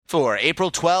For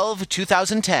April 12,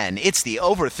 2010, it's the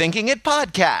Overthinking It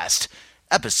podcast,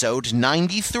 episode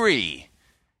 93.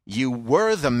 You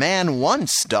were the man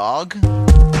once, dog.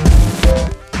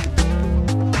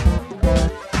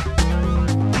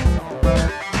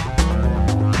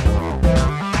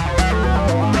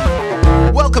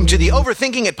 Welcome to the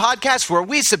Overthinking It podcast, where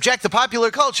we subject the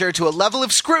popular culture to a level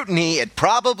of scrutiny it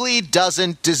probably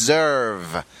doesn't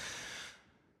deserve.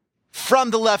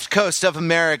 From the left coast of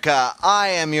America, I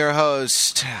am your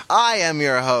host,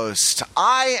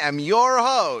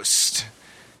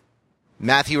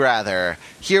 Matthew Rather,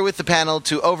 here with the panel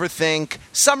to overthink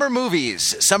Summer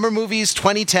Movies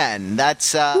 2010.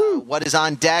 That's what is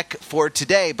on deck for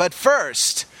today. But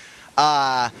first,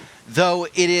 though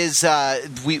it is,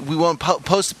 we won't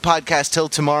post the podcast till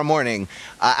tomorrow morning.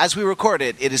 As we record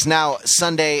it, it is now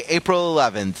Sunday, April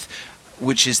 11th.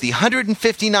 Which is the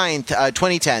 159th,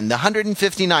 2010, the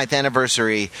 159th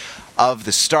anniversary of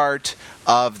the start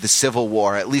of the Civil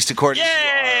War, at least according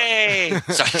Yay!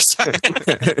 to Sorry.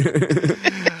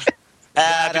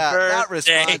 that Happy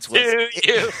birthday response was to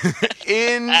you.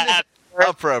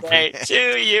 Inappropriate.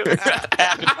 To you.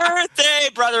 Happy birthday,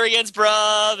 brother against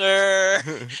brother.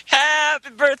 Happy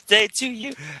birthday to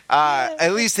you.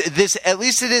 At least it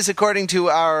is according to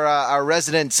our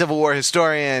resident Civil War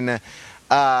historian,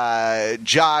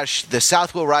 Josh, the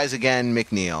South Will Rise Again,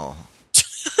 McNeil.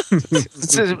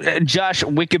 This is Josh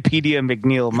Wikipedia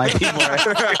McNeil might be more.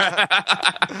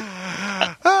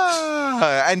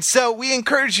 And so we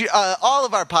encourage all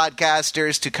of our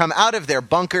podcasters to come out of their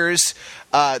bunkers,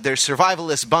 their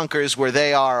survivalist bunkers, where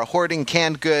they are hoarding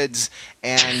canned goods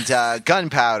and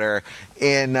gunpowder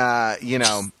in,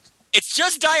 It's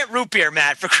just Diet Root Beer,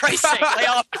 Matt. For Christ's sake, lay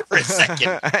off for a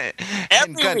second.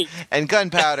 Every week. And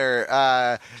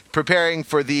gunpowder, preparing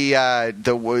for the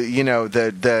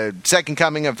second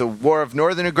coming of the War of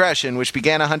Northern Aggression, which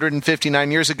began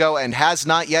 159 years ago and has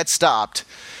not yet stopped.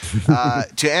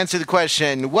 To answer the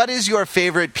question, what is your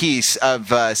favorite piece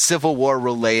of Civil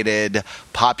War-related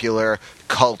popular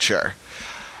culture?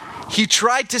 He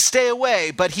tried to stay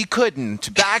away, but he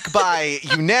couldn't. Back by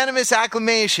unanimous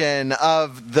acclamation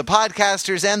of the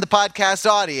podcasters and the podcast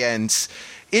audience,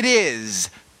 it is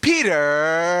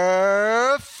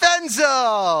Peter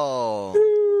Fenzel.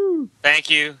 Thank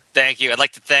you. I'd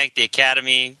like to thank the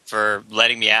Academy for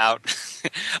letting me out.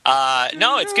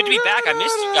 No, it's good to be back. I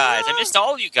missed you guys. I missed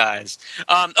all of you guys.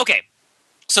 Okay.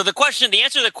 So the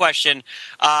answer to the question,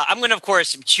 I'm going to, of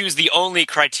course, choose the only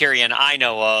criterion I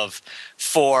know of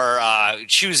for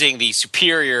choosing the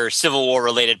superior Civil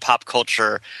War-related pop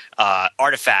culture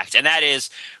artifact, and that is,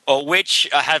 which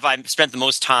have I spent the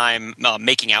most time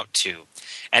making out to?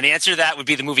 And the answer to that would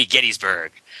be the movie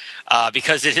Gettysburg,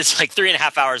 because it is like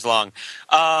 3.5 hours long.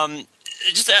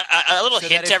 Just a little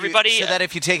hint to everybody. So that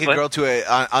if you take a girl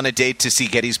on a date to see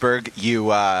Gettysburg, you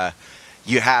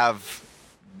have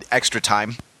extra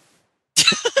time.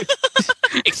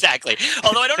 Exactly.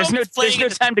 Although I don't know if there's no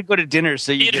time to go to dinner,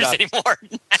 so you get up anymore.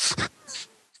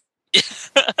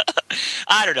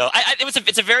 I don't know.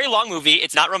 It's a very long movie.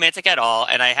 It's not romantic at all,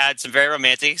 and I had some very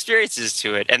romantic experiences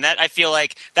to it. And that I feel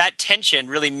like that tension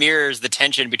really mirrors the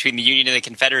tension between the Union and the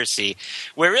Confederacy,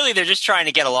 where really they're just trying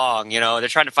to get along. They're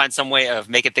trying to find some way of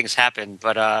making things happen.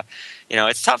 But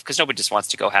it's tough because nobody just wants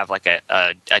to go have like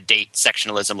a date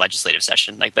sectionalism legislative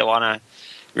session. Like they want to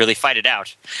really fight it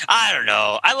out. I don't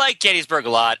know. I like Gettysburg a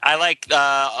lot. I like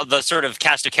the sort of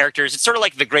cast of characters. It's sort of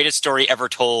like the greatest story ever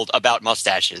told about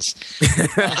mustaches.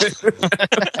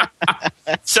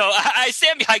 So I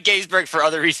stand behind Gettysburg for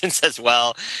other reasons as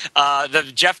well.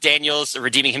 The Jeff Daniels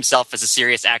redeeming himself as a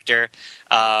serious actor.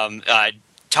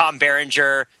 Tom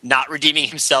Berenger not redeeming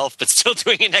himself, but still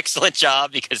doing an excellent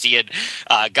job because he had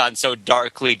gone so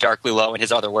darkly low in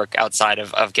his other work outside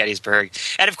of Gettysburg.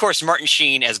 And, of course, Martin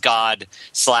Sheen as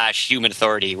God/human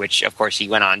authority, which, of course, he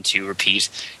went on to repeat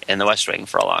in The West Wing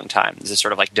for a long time. This is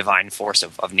sort of like divine force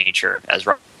of nature as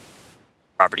Robert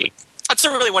E. It's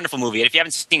a really wonderful movie. And if you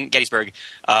haven't seen Gettysburg,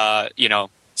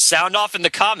 sound off in the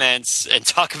comments and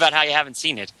talk about how you haven't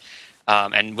seen it.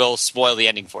 And we'll spoil the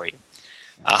ending for you.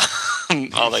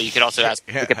 Although you could also ask.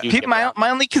 My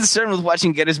only concern with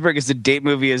watching Gettysburg as a date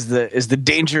movie is the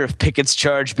danger of Pickett's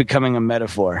charge becoming a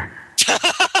metaphor.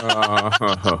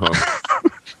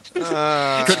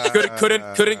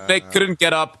 Couldn't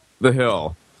get up the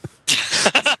hill.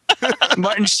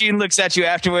 Martin Sheen looks at you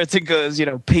afterwards and goes,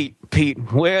 Pete,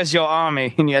 where's your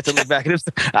army? And you have to look back at him.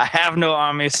 I have no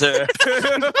army, sir.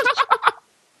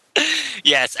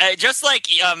 Yes, just like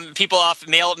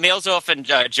males often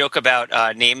joke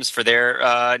about names for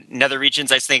their nether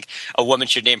regions. I think a woman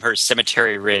should name her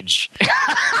Cemetery Ridge.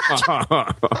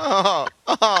 Oh,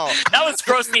 That was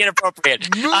grossly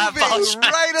inappropriate. moving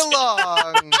right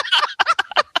along.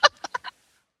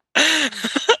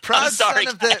 Proud I'm sorry.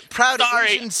 son of the proud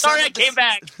Asian son Sorry, of I the, came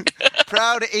back.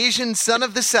 proud Asian son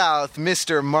of the South,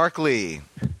 Mr. Mark Lee.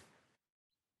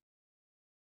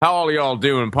 How all y'all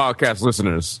doing, podcast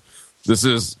listeners? This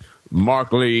is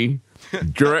Mark Lee,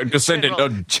 direct descendant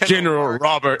of General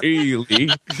Robert E. Lee.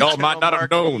 Y'all might not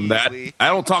have known that. I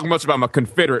don't talk much about my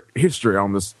Confederate history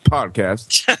on this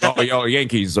podcast. All y'all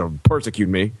Yankees are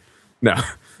persecuting me. No,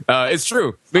 it's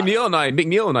true.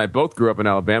 McNeil and I both grew up in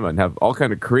Alabama and have all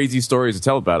kind of crazy stories to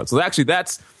tell about it. So actually,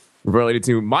 that's related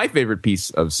to my favorite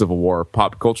piece of Civil War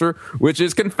pop culture, which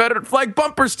is Confederate flag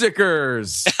bumper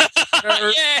stickers.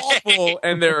 They're awful,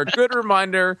 and they're a good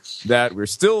reminder that we're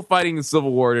still fighting the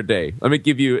Civil War today. Let me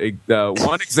give you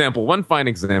one fine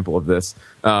example of this.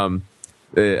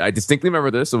 I distinctly remember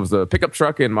this. It was a pickup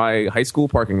truck in my high school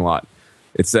parking lot.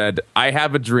 It said, "I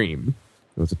have a dream."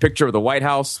 It was a picture of the White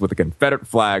House with a Confederate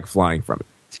flag flying from it.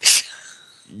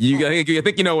 I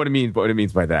think you know what it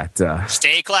means by that.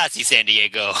 Stay classy, San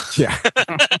Diego. Yeah,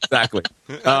 exactly.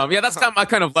 That's my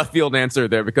kind of left field answer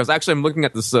there, because actually I'm looking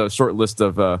at this short list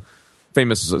of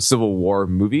famous Civil War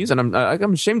movies, and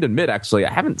I'm ashamed to admit, actually,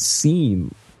 I haven't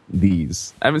seen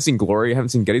these. I haven't seen Glory. I haven't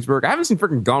seen Gettysburg. I haven't seen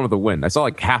freaking Gone with the Wind. I saw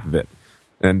like half of it,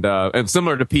 and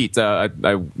similar to Pete, I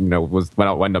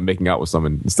went up making out with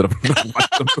someone instead of watching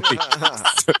the movie.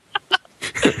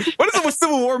 What is it with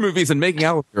Civil War movies and making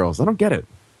out with girls? I don't get it.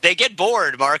 They get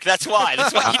bored, Mark. That's why. You do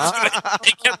it.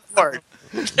 They get bored.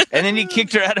 And then he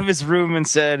kicked her out of his room and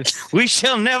said, "We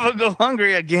shall never go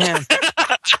hungry again."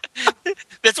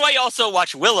 That's why you also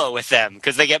watch Willow with them,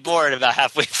 because they get bored about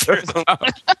halfway through.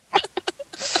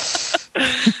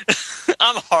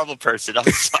 I'm a horrible person. I'm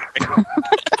sorry.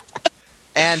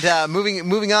 And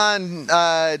moving on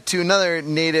to another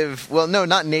native. Well, no,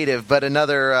 not native, but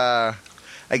another. I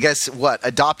guess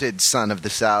adopted son of the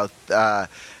South.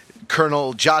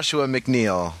 Colonel Joshua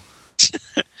McNeil.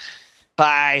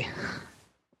 Bye.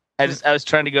 I was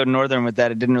trying to go northern with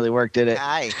that. It didn't really work, did it?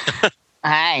 Hi.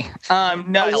 Hi.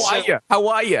 No. How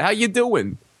are you? How you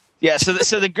doing? Yeah. So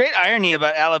the great irony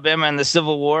about Alabama and the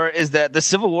Civil War is that the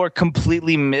Civil War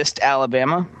completely missed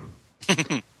Alabama.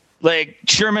 Like,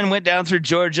 Sherman went down through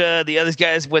Georgia. The other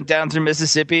guys went down through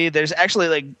Mississippi. There's actually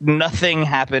like nothing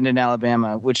happened in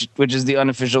Alabama, which is the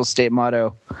unofficial state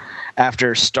motto.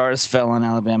 After stars fell on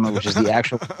Alabama, which is the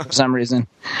actual for some reason.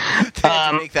 They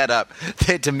had to make that up.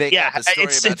 They had to make up a story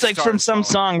about it's like from some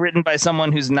song written by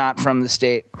someone who's not from the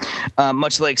state,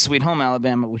 much like "Sweet Home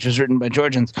Alabama," which was written by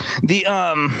Georgians.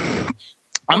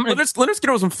 Leonard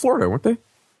Skinner was in Florida, weren't they?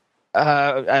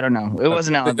 I don't know. It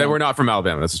wasn't Alabama. They were not from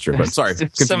Alabama. That's true. But sorry,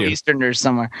 continue. Some Easterners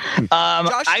somewhere.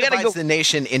 Josh divides the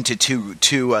nation into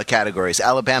two categories: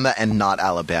 Alabama and not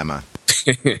Alabama.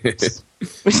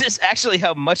 Which is actually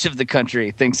how much of the country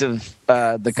thinks of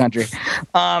the country.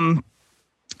 I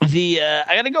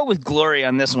got to go with Glory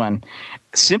on this one,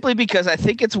 simply because I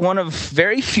think it's one of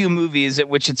very few movies at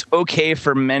which it's okay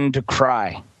for men to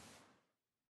cry.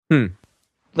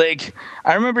 Like,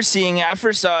 I remember seeing it. I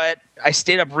first saw it. I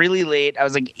stayed up really late. I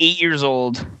was like 8 years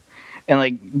old, and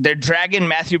like they're dragging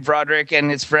Matthew Broderick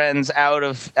and his friends out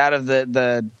of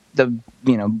the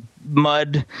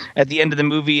mud at the end of the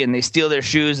movie, and they steal their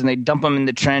shoes and they dump them in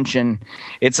the trench, and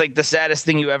it's like the saddest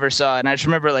thing you ever saw. And I just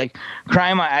remember like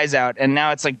crying my eyes out, and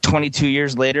now it's like 22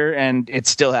 years later and it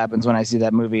still happens when I see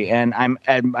that movie, and I'm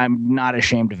not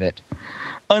ashamed of it,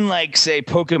 unlike say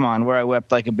Pokemon, where I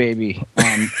wept like a baby.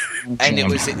 And it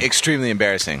was extremely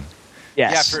embarrassing.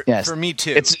 Yes, for me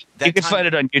too. You can find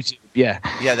it on YouTube. Yeah,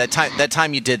 that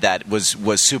time you did that was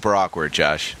super awkward,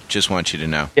 Josh. Just want you to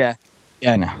know. Yeah,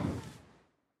 I know.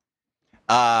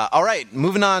 All right,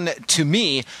 moving on to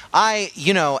me.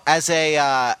 As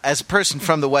a person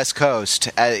from the West Coast,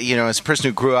 as a person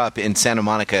who grew up in Santa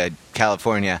Monica,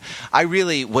 California, I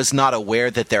really was not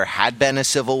aware that there had been a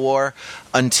Civil War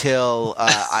until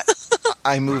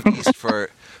I moved east for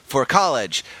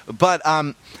college. But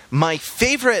my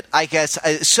favorite, I guess,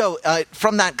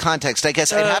 from that context, I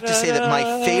guess I'd have to say that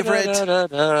my favorite...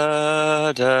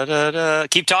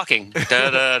 Keep talking. My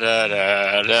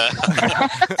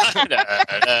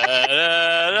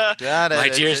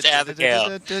dearest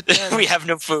Abigail, we have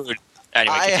no food.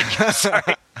 Anyway,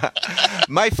 sorry.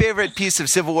 My favorite piece of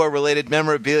Civil War-related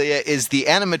memorabilia is the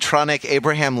animatronic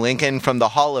Abraham Lincoln from the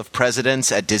Hall of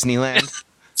Presidents at Disneyland.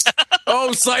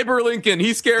 Oh, Cyber Lincoln,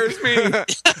 he scares me.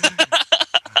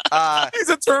 He's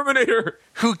a Terminator.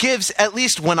 Who gives, at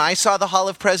least when I saw the Hall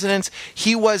of Presidents,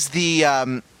 he was the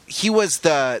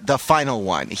final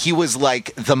one. He was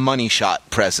like the money shot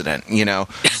president,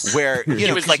 where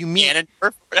he was like you meet.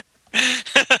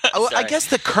 I guess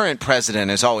the current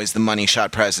president is always the money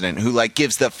shot president who like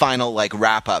gives the final like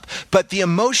wrap up. But the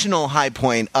emotional high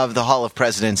point of the Hall of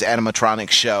Presidents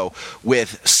animatronic show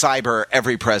with Cyber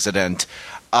Every President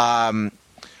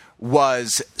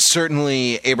was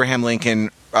certainly Abraham Lincoln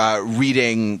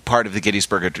reading part of the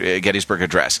Gettysburg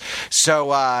Address. So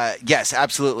yes,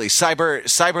 absolutely,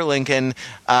 Cyber Lincoln.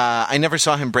 I never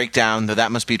saw him break down, though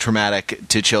that must be traumatic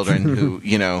to children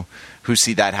who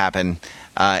see that happen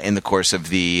in the course of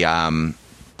the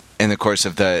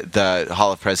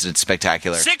Hall of Presidents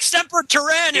spectacular. Sic Semper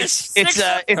Tyrannis.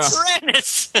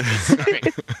 Tyrannis.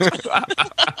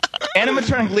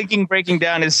 Animatronic Lincoln breaking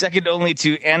down is second only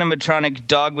to animatronic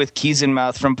dog with keys in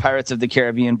mouth from Pirates of the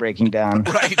Caribbean breaking down.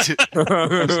 Right.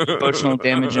 Emotional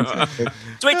damage inflicted.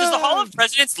 So wait, does the Hall of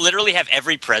Presidents literally have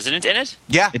every president in it?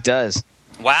 Yeah, It does.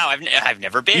 Wow, I've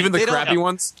never been. Even the They don't crappy know.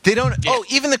 ones? They don't. Yeah. Oh,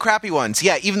 even the crappy ones.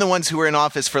 Yeah, even the ones who were in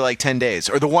office for like 10 days,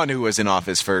 or the one who was in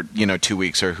office for 2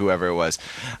 weeks, or whoever it was.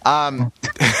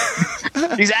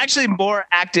 He's actually more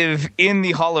active in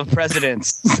the Hall of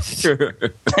Presidents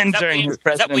than during his Is that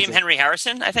presidency. William Henry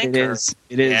Harrison, I think? It is.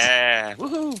 It is. Yeah.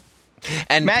 Woohoo.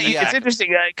 And Matt, the, it's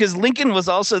interesting because Lincoln was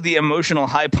also the emotional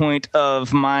high point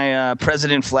of my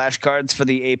president flashcards for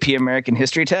the AP American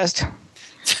History test.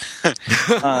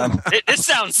 This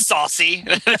sounds saucy.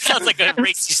 It sounds like a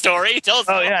racy story. Tell us.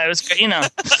 Oh yeah, it was.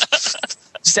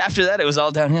 Just after that, it was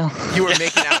all downhill. you were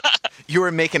making out. You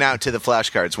were making out to the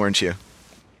flashcards, weren't you?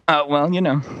 Well,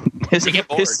 get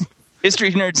bored.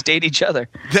 history nerds date each other.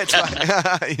 That's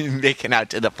why you're making out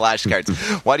to the flashcards.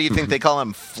 Why do you think they call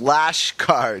them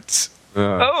flashcards?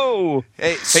 Oh,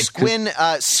 Hey, Squin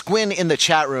in the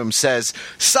chat room says,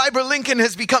 Cyber Lincoln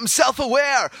has become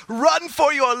self-aware. Run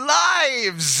for your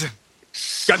lives.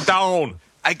 Get down.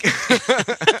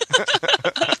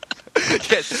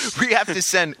 Yes, we have to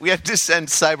send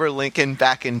Cyber Lincoln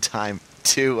back in time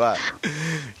to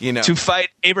to fight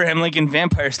Abraham Lincoln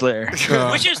Vampire Slayer.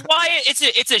 Which is why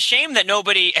it's a shame that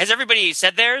nobody has everybody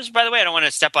said theirs. By the way, I don't want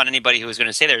to step on anybody who was going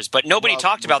to say theirs, but nobody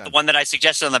talked about the one that I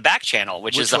suggested on the back channel,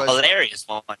 which is a hilarious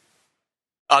one.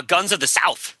 Guns of the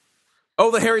South. Oh,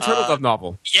 the Harry Turtledove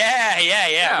novel.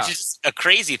 Yeah. Which is a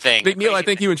crazy thing. Neil, I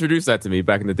think you introduced that to me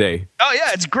back in the day. Oh yeah,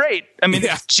 it's great. I mean,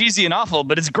 it's cheesy and awful,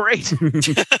 but it's great.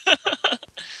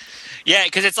 Yeah,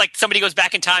 because it's like somebody goes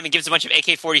back in time and gives a bunch of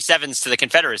AK-47s to the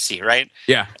Confederacy, right?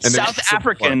 Yeah. And South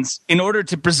Africans, in order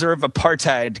to preserve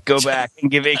apartheid, go back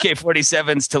and give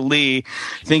AK-47s to Lee,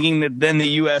 thinking that then the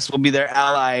U.S. will be their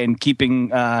ally in keeping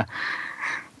the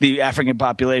African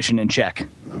population in check.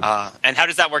 And how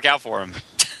does that work out for him?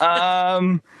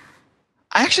 I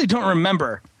actually don't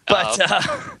remember. But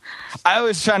I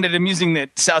always found it amusing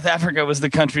that South Africa was the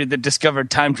country that discovered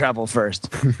time travel first.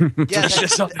 yeah, It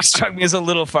just always struck me as a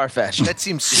little far-fetched. that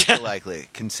seems super likely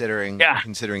considering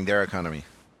their economy.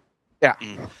 Yeah.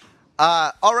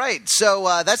 All right, so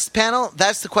that's the panel.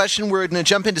 That's the question. We're going to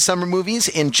jump into summer movies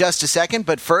in just a second.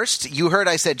 But first, you heard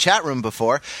I said chat room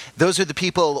before. Those are the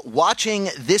people watching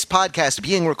this podcast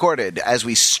being recorded as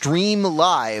we stream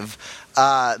live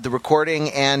the recording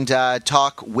and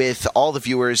talk with all the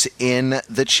viewers in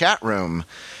the chat room.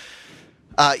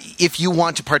 If you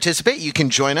want to participate, you can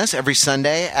join us every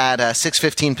Sunday at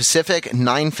 6:15 Pacific,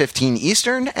 9:15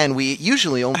 Eastern, and we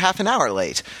usually only half an hour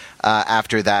late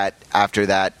after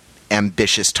that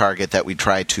ambitious target that we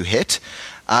try to hit.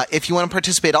 If you want to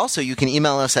participate also, you can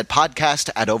email us at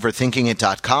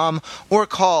podcast@overthinkingit.com or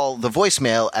call the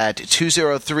voicemail at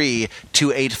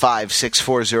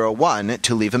 203-285-6401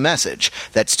 to leave a message.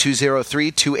 That's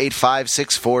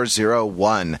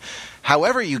 203-285-6401.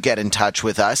 However you get in touch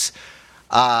with us,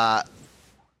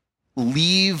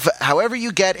 leave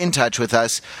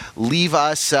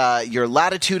us your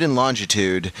latitude and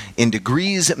longitude in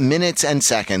degrees, minutes, and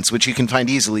seconds, which you can find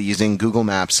easily using Google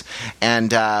Maps,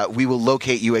 and we will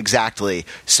locate you exactly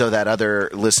so that other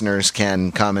listeners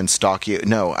can come and stalk you.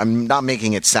 No, I'm not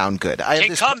making it sound good. They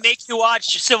come make you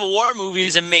watch Civil War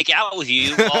movies and make out with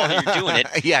you while you're doing it.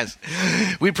 Yes.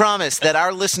 We promise that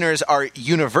our listeners are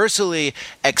universally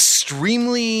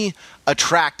extremely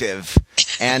attractive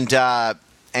and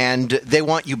they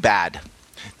want you bad.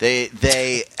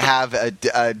 They have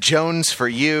a Jones for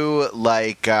you,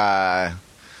 like I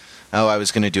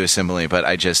was going to do a simile, but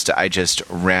I just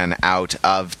ran out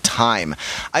of time.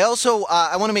 I also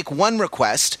I want to make one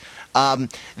request.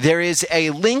 There is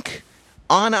a link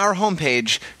on our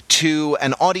homepage to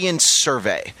an audience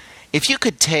survey. If you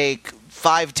could take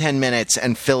 5-10 minutes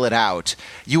and fill it out,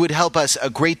 you would help us a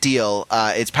great deal.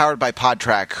 It's powered by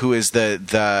Podtrack, who is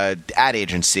the ad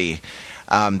agency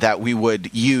that we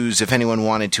would use if anyone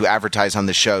wanted to advertise on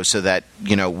the show, so that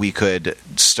we could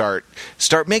start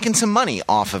making some money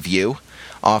off of you.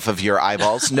 Off of your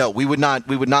eyeballs. No, we would not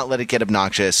let it get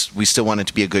obnoxious. We still want it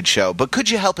to be a good show. But could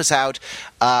you help us out?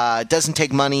 It doesn't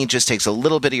take money, it just takes a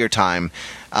little bit of your time.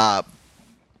 Don't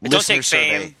take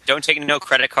fame. Don't take no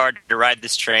credit card to ride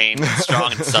this train.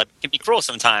 Strong and such. It can be cruel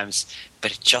sometimes,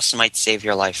 but it just might save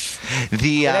your life.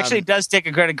 It actually does take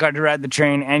a credit card to ride the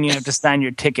train, and you have to sign your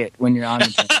ticket when you're on the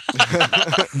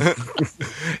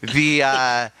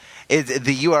train.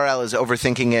 The URL is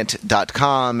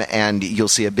overthinkingit.com, and you'll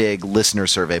see a big listener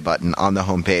survey button on the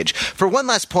homepage. For one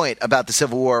last point about the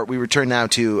Civil War, we return now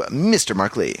to Mr.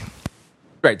 Mark Lee.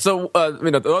 Right. So,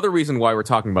 the other reason why we're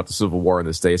talking about the Civil War on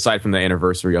this day, aside from the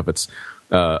anniversary of its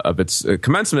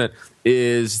commencement,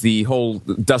 is the whole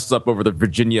dust up over the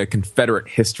Virginia Confederate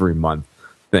History Month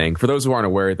thing. For those who aren't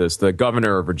aware of this, the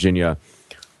governor of Virginia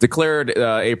declared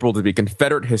April to be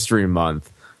Confederate History Month.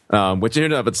 Which in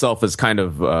and of itself is kind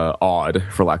of odd,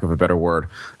 for lack of a better word.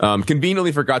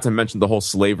 Conveniently forgot to mention the whole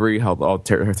slavery, how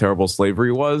terrible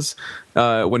slavery was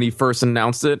when he first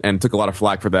announced it, and took a lot of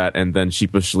flack for that, and then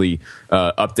sheepishly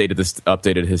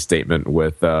updated his statement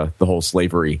with the whole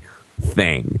slavery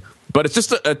thing. But it's just,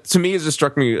 to me, it just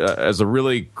struck me as a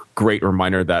really great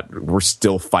reminder that we're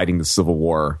still fighting the Civil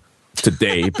War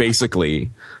today,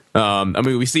 basically.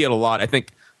 We see it a lot. I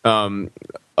think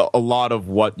a lot of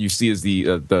what you see is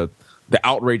the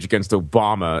outrage against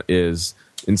Obama is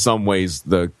in some ways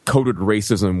the coded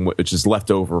racism which is left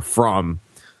over from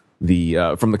the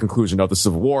conclusion of the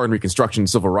Civil War and Reconstruction and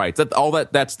civil rights.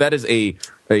 That is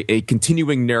a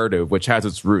continuing narrative which has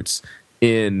its roots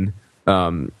in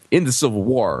the Civil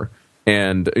War.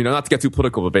 And not to get too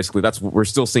political, but basically that's we're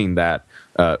still seeing that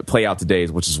play out today,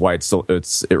 which is why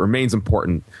it remains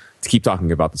important to keep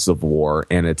talking about the Civil War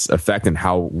and its effect and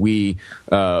how we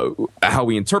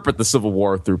interpret the Civil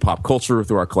War through pop culture,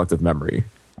 through our collective memory.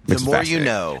 The more you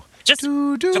know. Just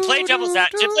to play devil's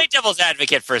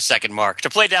advocate for a second, Mark. To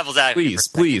play devil's advocate,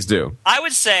 please do. I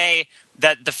would say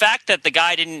that the fact that the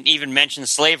guy didn't even mention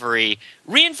slavery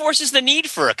reinforces the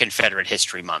need for a Confederate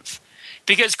History Month.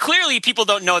 Because clearly people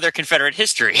don't know their Confederate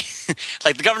history.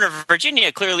 Like the governor of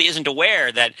Virginia clearly isn't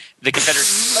aware that the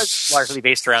Confederacy was largely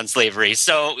based around slavery.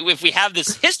 So if we have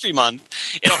this History Month,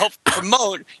 it'll help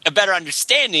promote a better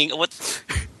understanding of what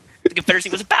the Confederacy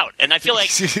was about. And I feel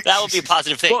like that would be a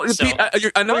positive thing. Well, so.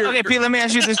 Pete, let me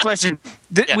ask you this question.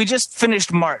 We just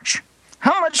finished March.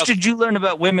 How much did you learn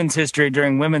about women's history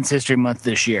during Women's History Month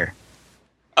this year?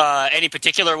 Any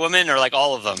particular woman or like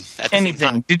all of them?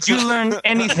 Anything. Did you learn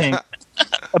anything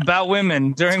about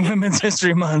women during Women's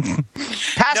History Month?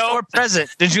 Past or present,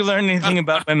 did you learn anything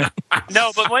about women?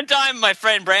 No, but one time my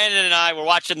friend Brandon and I were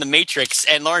watching The Matrix,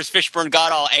 and Lawrence Fishburne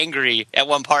got all angry at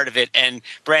one part of it, and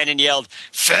Brandon yelled,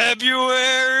 "February!"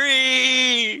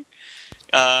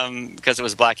 Because it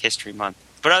was Black History Month.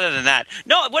 But other than that,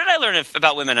 no, what did I learn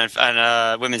about women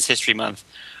on Women's History Month?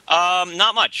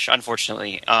 Not much,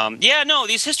 unfortunately.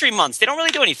 These history months, they don't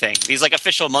really do anything. These like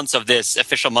official months of this,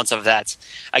 official months of that.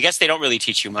 I guess they don't really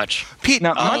teach you much. Pete,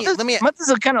 months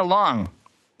is kind of long.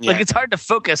 Yeah. Like it's hard to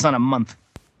focus on a month.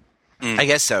 I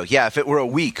guess so. Yeah, if it were a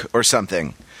week or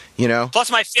something, Plus,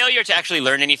 my failure to actually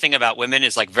learn anything about women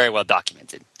is like very well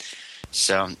documented.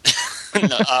 So,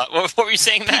 what were you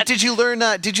saying, Matt? Did you learn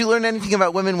anything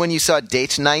about women when you saw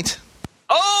Date Night?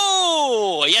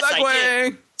 Oh, yes, Segway. I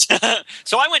did.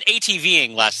 So I went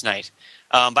ATVing last night,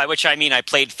 by which I mean I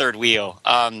played third wheel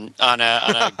on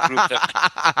a group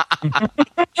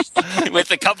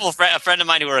with a friend of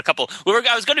mine who were a couple.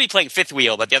 I was going to be playing fifth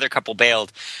wheel, but the other couple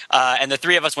bailed, and the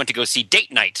three of us went to go see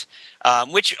Date Night,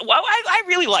 which I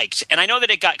really liked, and I know that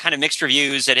it got kind of mixed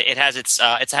reviews. And it has its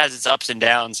ups and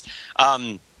downs.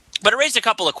 But it raised a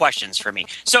couple of questions for me.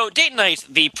 So Date Night,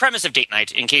 the premise of Date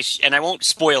Night, and I won't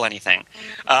spoil anything,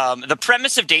 the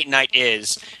premise of Date Night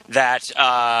is that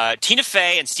Tina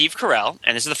Fey and Steve Carell,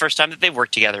 and this is the first time that they've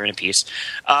worked together in a piece,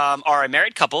 are a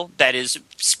married couple that is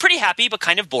pretty happy but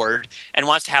kind of bored and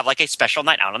wants to have like a special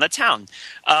night out on the town.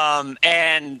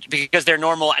 And because their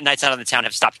normal nights out on the town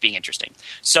have stopped being interesting.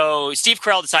 So Steve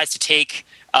Carell decides to take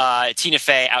Tina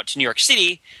Fey out to New York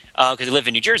City because they live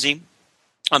in New Jersey.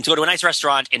 To go to a nice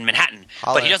restaurant in Manhattan,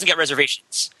 but he doesn't get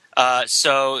reservations.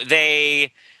 So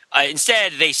they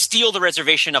instead they steal the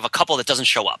reservation of a couple that doesn't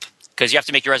show up because you have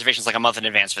to make your reservations like a month in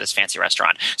advance for this fancy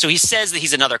restaurant. So he says that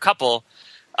he's another couple.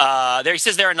 He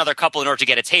says they're another couple in order to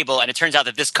get a table, and it turns out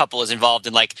that this couple is involved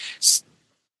in like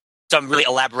some really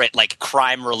elaborate like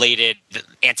crime related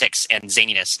antics and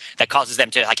zaniness that causes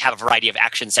them to like have a variety of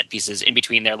action set pieces in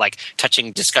between their like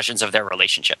touching discussions of their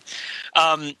relationship.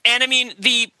 And I mean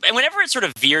and whenever it sort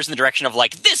of veers in the direction of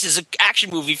like this is an action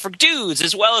movie for dudes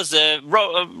as well as a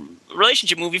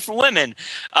relationship movie for women,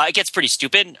 it gets pretty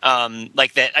stupid.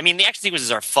 Like that. I mean, the action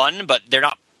sequences are fun, but they're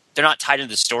not tied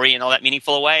into the story in all that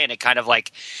meaningful a way, and it kind of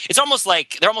like they're almost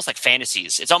like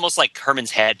fantasies. It's almost like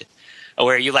Herman's Head,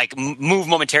 where you like move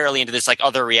momentarily into this like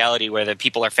other reality where the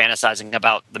people are fantasizing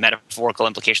about the metaphorical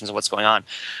implications of what's going on.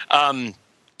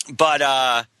 But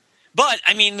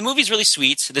I mean, the movie's really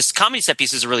sweet. This comedy set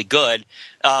pieces are really good.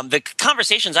 The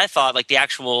conversations, I thought, like the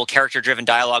actual character-driven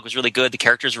dialogue was really good. The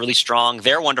characters are really strong.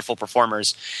 They're wonderful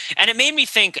performers, and it made me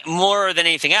think more than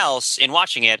anything else in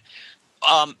watching it.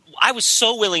 I was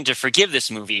so willing to forgive this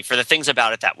movie for the things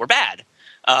about it that were bad.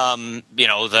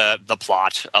 The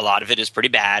plot, a lot of it is pretty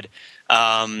bad.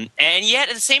 And yet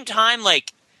at the same time,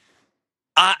 like,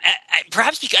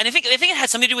 perhaps, and I think it had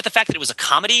something to do with the fact that it was a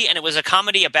comedy, and it was a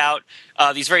comedy about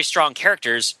these very strong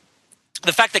characters.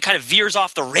 The fact that kind of veers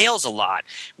off the rails a lot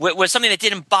was something that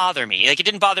didn't bother me. Like, it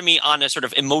didn't bother me on a sort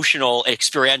of emotional,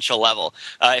 experiential level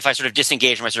if I sort of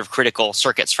disengage my sort of critical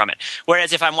circuits from it.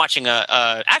 Whereas if I'm watching a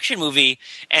action movie,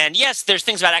 and yes, there's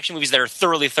things about action movies that are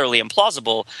thoroughly, thoroughly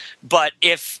implausible, but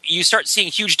if you start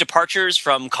seeing huge departures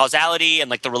from causality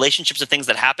and like the relationships of things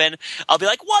that happen, I'll be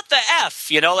like, what the F?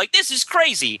 Like, this is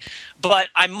crazy. But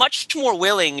I'm much more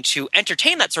willing to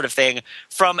entertain that sort of thing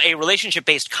from a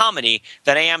relationship-based comedy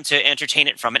than I am to entertain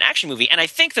it from an action movie. And I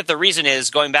think that the reason is,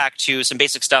 going back to some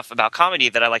basic stuff about comedy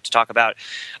that I like to talk about,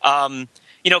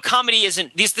 comedy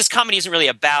isn't this comedy isn't really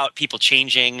about people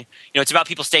changing. It's about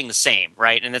people staying the same,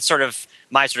 right? And it's sort of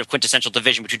my sort of quintessential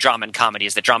division between drama and comedy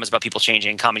is that drama is about people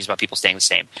changing, comedy is about people staying the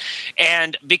same.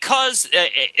 And because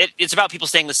it's about people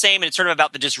staying the same, and it's sort of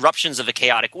about the disruptions of a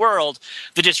chaotic world,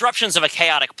 the disruptions of a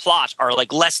chaotic plot are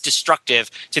like less destructive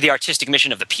to the artistic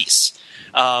mission of the piece.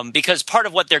 Because part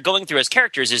of what they're going through as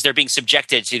characters is they're being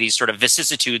subjected to these sort of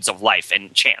vicissitudes of life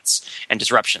and chance and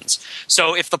disruptions.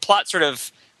 So if the plot sort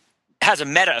of has a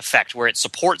meta effect where it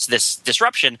supports this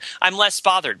disruption, I'm less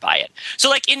bothered by it.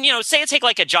 So like say I take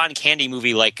like a John Candy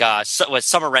movie like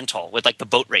Summer Rental with like the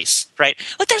boat race, right?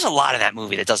 Like there's a lot of that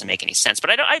movie that doesn't make any sense, but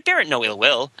I bear it no ill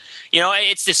will.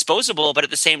 It's disposable, but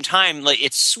at the same time, like,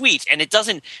 it's sweet, and it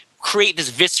doesn't create this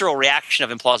visceral reaction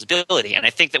of implausibility. And I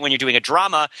think that when you're doing a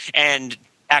drama, and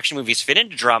action movies fit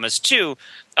into dramas too,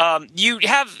 you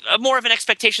have more of an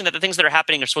expectation that the things that are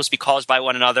happening are supposed to be caused by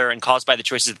one another and caused by the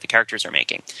choices that the characters are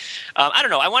making. I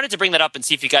don't know. I wanted to bring that up and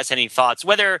see if you guys had any thoughts.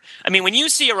 When you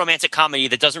see a romantic comedy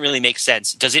that doesn't really make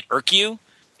sense, does it irk you?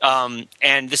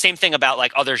 And the same thing about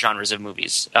like other genres of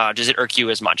movies. Does it irk you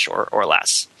as much or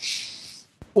less?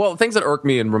 Well, things that irk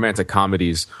me in romantic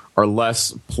comedies are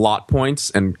less plot points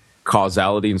and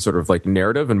causality and sort of like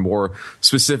narrative, and more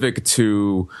specific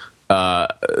to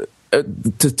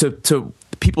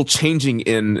people changing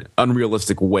in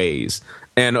unrealistic ways.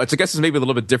 And I guess it's maybe a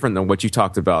little bit different than what you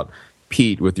talked about,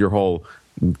 Pete, with your whole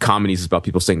comedies is about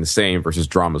people staying the same versus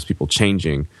dramas people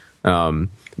changing.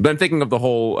 But I'm thinking of the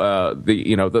whole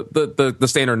the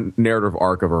standard narrative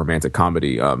arc of a romantic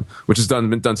comedy, which has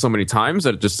been done so many times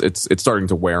that it's starting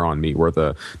to wear on me. Where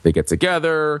they get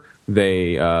together,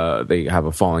 they have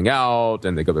a falling out,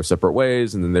 and they go their separate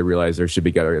ways, and then they realize they should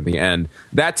be together in the end.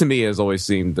 That to me has always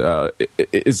seemed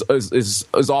is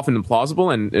often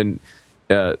implausible, and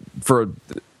for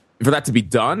that to be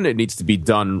done, it needs to be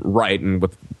done right, and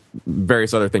with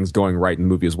various other things going right in the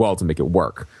movie as well to make it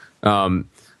work.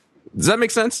 Does that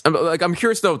make sense? I'm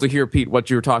curious though to hear, Pete, what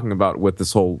you were talking about with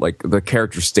this whole like the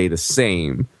characters stay the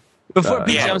same. Before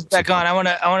Pete comes back on, I want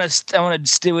to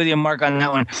stay with you, Mark, on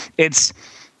that one. It's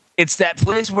that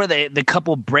place where the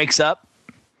couple breaks up.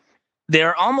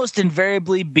 They're almost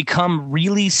invariably become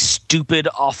really stupid,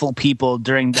 awful people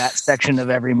during that section of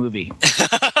every movie.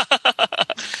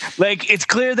 Like, it's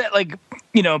clear that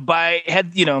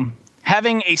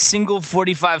having a single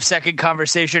 45-second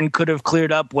conversation could have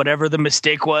cleared up whatever the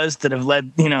mistake was that have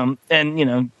led,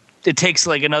 it takes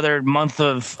like another month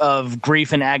of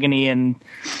grief and agony and,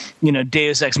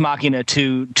 Deus Ex Machina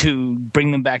to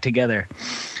bring them back together.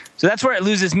 So that's where it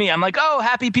loses me. I'm like, oh,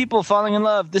 happy people falling in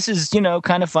love. This is,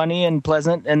 kind of funny and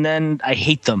pleasant. And then I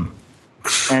hate them.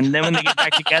 And then when they get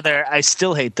back together, I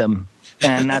still hate them.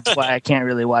 And that's why I can't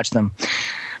really watch them.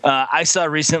 I saw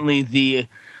recently the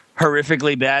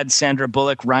horrifically bad Sandra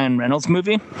Bullock Ryan Reynolds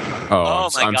movie.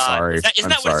 Oh my I'm God. sorry. Isn't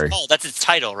that what it's called? That's its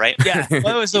title, right? Yeah,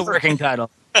 that was the working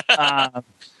title.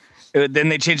 Then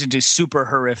they changed it to super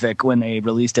horrific when they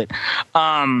released it.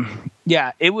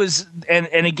 Yeah, it was, and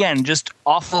again, just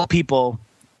awful people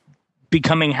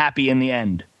becoming happy in the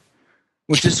end,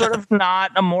 which is sort of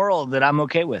not a moral that I'm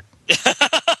okay with.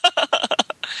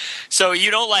 So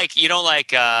you don't like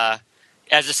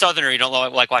as a Southerner, you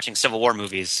don't like watching Civil War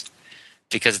movies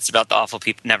because it's about the awful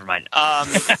people. Never mind.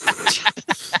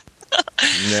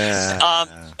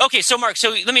 Okay, so Mark,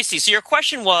 so let me see. So your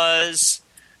question was,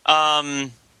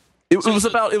 it was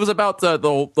about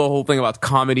the whole thing about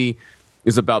comedy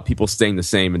is about people staying the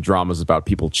same and drama is about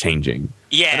people changing.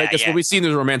 Yeah, and I guess what we see in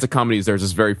those romantic comedies, there's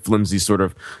this very flimsy sort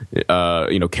of,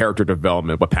 character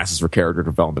development, what passes for character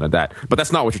development and that. But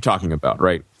that's not what you're talking about,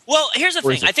 right? Well, here's the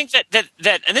thing. I think that,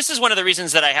 and this is one of the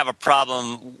reasons that I have a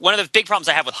problem. One of the big problems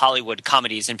I have with Hollywood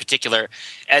comedies in particular,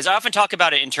 as I often talk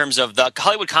about it in terms of the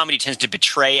Hollywood comedy tends to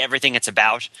betray everything it's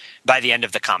about by the end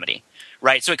of the comedy.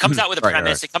 Right, so it comes out with a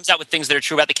premise. Right. It comes out with things that are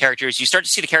true about the characters. You start to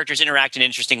see the characters interact in an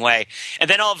interesting way, and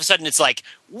then all of a sudden, it's like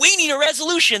we need a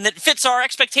resolution that fits our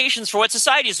expectations for what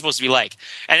society is supposed to be like.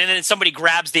 And then somebody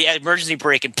grabs the emergency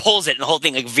brake and pulls it, and the whole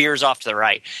thing like veers off to the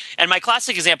right. And my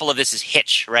classic example of this is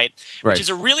Hitch, right? Which is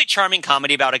a really charming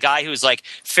comedy about a guy who's like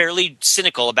fairly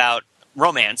cynical about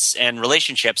romance and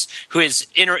relationships, who is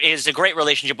a great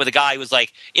relationship with a guy who's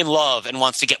like in love and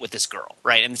wants to get with this girl,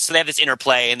 right? And so they have this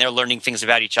interplay, and they're learning things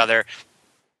about each other.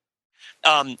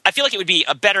 I feel like it would be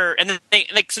a better, and then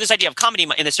so this idea of comedy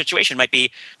in this situation might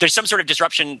be there's some sort of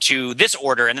disruption to this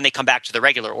order, and then they come back to the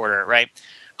regular order, right?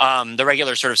 The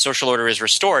regular sort of social order is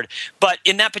restored, but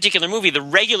in that particular movie, the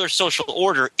regular social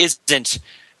order isn't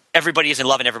everybody is in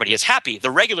love and everybody is happy. The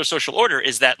regular social order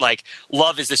is that like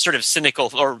love is this sort of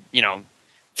cynical or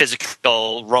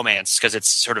physical romance, because it's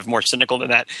sort of more cynical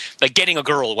than that. Like getting a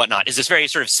girl or whatnot is this very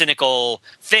sort of cynical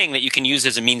thing that you can use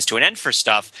as a means to an end for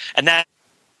stuff, and that's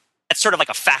sort of like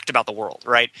a fact about the world,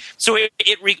 right? So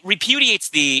it repudiates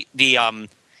the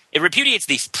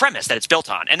premise that it's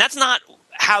built on, and that's not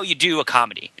how you do a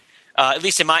comedy. At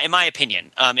least in my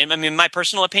opinion. In my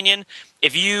personal opinion,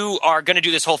 if you are going to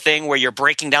do this whole thing where you're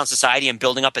breaking down society and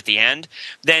building up at the end,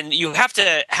 then you have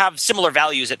to have similar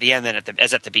values at the end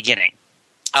as at the beginning.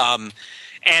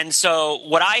 And so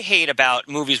what I hate about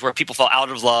movies where people fall out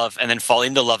of love and then fall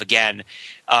into love again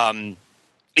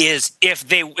is if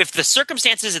the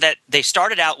circumstances that they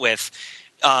started out with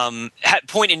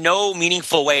point in no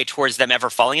meaningful way towards them ever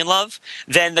falling in love,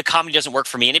 then the comedy doesn't work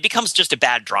for me, and it becomes just a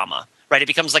bad drama, right? It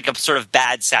becomes like a sort of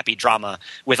bad, sappy drama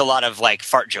with a lot of like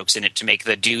fart jokes in it to make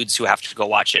the dudes who have to go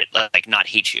watch it like not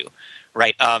hate you,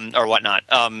 right? Or whatnot.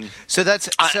 So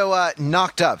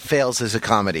Knocked Up fails as a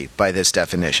comedy by this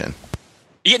definition.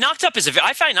 Yeah, Knocked Up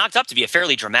I find Knocked Up to be a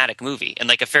fairly dramatic movie, and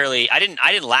like I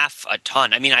didn't laugh a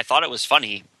ton. I mean, I thought it was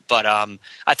funny, but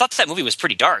I thought that movie was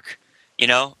pretty dark. A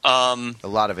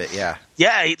lot of it, yeah.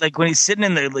 Yeah, like when he's sitting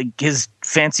in his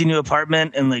fancy new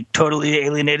apartment and like totally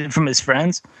alienated from his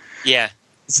friends. Yeah,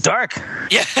 it's dark.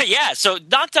 Yeah. So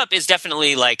Knocked Up is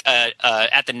definitely like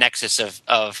at the nexus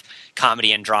of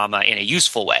comedy and drama in a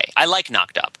useful way. I like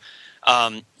Knocked Up,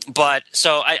 but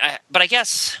I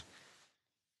guess.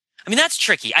 I mean, that's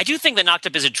tricky. I do think that Knocked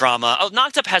Up is a drama.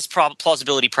 Knocked Up has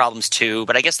plausibility problems too,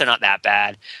 but I guess they're not that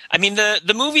bad. I mean,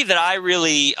 the movie that I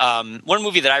really one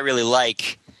movie that I really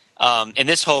like in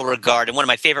this whole regard, and one of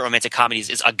my favorite romantic comedies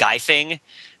is A Guy Thing,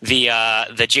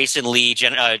 the Jason Lee,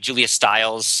 Julia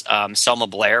Stiles, Selma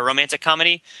Blair romantic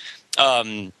comedy,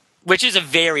 which is a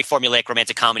very formulaic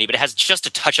romantic comedy, but it has just a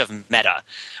touch of meta,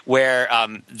 where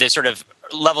the sort of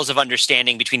levels of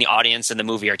understanding between the audience and the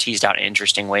movie are teased out in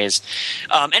interesting ways.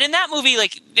 And in that movie,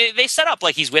 like they set up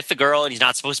like he's with the girl and he's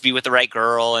not supposed to be with the right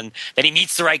girl, and then he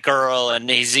meets the right girl,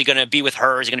 and is he going to be with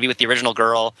her? Is he going to be with the original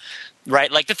girl? Right?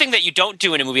 Like the thing that you don't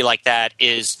do in a movie like that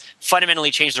is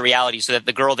fundamentally change the reality so that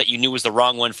the girl that you knew was the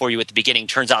wrong one for you at the beginning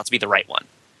turns out to be the right one.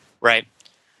 Right?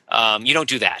 You don't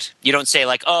do that. You don't say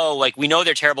like, oh, like we know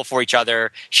they're terrible for each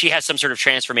other. She has some sort of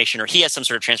transformation, or he has some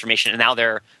sort of transformation, and now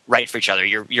they're right for each other.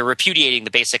 You're repudiating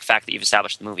the basic fact that you've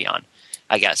established the movie on,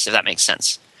 I guess, if that makes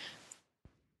sense.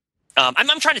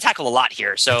 I'm trying to tackle a lot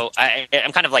here, so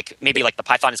I'm kind of like maybe like the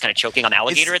python is kind of choking on the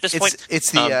alligator at this point.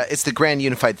 It's the grand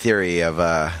unified theory of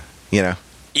Yeah.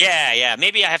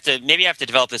 Maybe I have to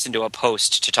develop this into a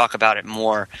post to talk about it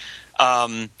more.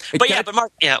 But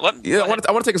Mark, what? Yeah, I want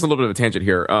to take us a little bit of a tangent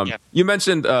here. You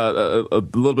mentioned a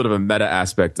little bit of a meta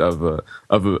aspect of a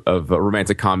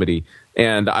romantic comedy,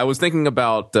 and I was thinking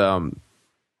about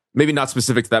maybe not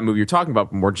specific to that movie you're talking about,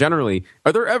 but more generally,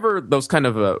 are there ever those kind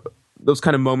of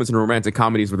moments in romantic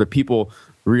comedies where the people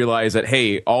realize that,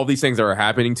 hey, all these things that are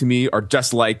happening to me are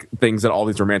just like things that all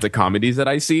these romantic comedies that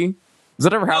I see? Does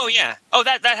that ever happen? Oh yeah. Oh,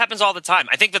 that happens all the time.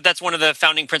 I think that's one of the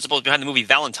founding principles behind the movie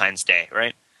Valentine's Day,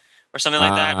 right? Or something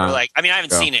like that. Or like, I mean, I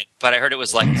haven't seen it, but I heard it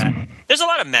was like that. there's a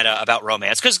lot of meta about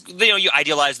romance because you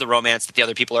idealize the romance that the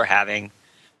other people are having.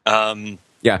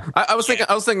 Yeah, I was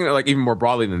thinking like even more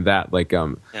broadly than that, like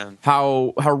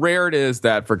how rare it is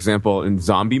that, for example, in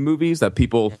zombie movies, that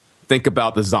people think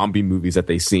about the zombie movies that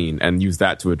they've seen and use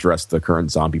that to address the current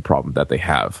zombie problem that they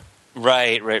have.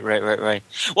 Right.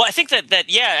 Well, I think that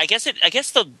yeah, I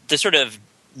guess the sort of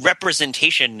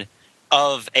representation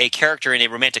of a character in a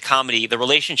romantic comedy, the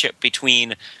relationship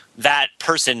between that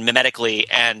person mimetically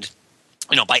and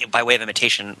by way of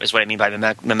imitation is what I mean by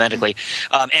mimetically,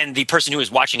 and the person who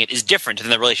is watching it is different than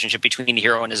the relationship between the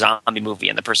hero in a zombie movie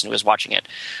and the person who is watching it,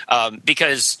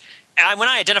 because when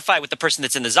I identify with the person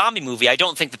that's in the zombie movie, I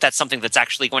don't think that that's something that's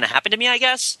actually going to happen to me, I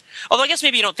guess. Although I guess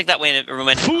maybe you don't think that way in a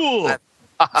romantic... Fool!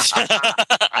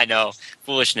 I know.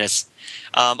 Foolishness.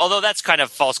 Although that's kind of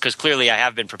false because clearly I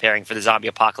have been preparing for the zombie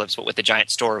apocalypse, but with a giant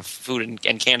store of food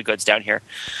and canned goods down here.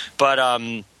 But,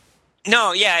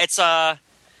 no, yeah, it's...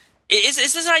 Is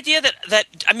this an idea that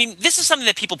I mean, this is something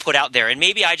that people put out there, and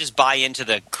maybe I just buy into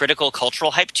the critical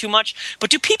cultural hype too much. But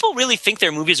do people really think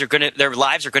their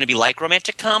lives are gonna be like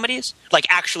romantic comedies? Like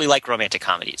actually like romantic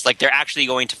comedies? Like they're actually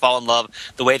going to fall in love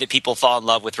the way that people fall in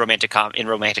love with romantic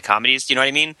comedies? Do you know what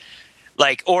I mean?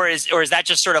 Like, or is that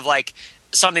just sort of like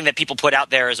something that people put out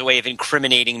there as a way of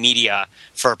incriminating media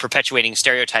for perpetuating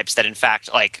stereotypes that in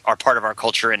fact like are part of our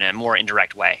culture in a more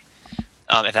indirect way?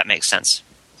 If that makes sense.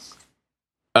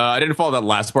 I didn't follow that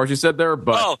last part you said there,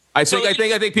 but I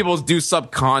think people do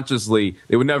subconsciously,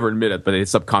 they would never admit it, but they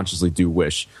subconsciously do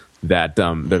wish that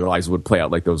their lives would play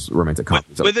out like those romantic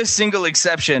comedies. With a single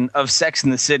exception of Sex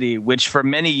and the City, which for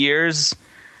many years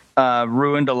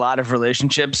ruined a lot of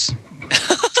relationships.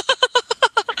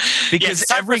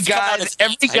 Because every guy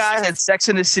that's Sex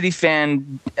and the City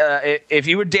fan, if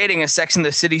you were dating a Sex and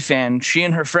the City fan, she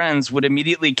and her friends would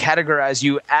immediately categorize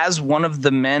you as one of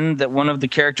the men that one of the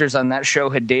characters on that show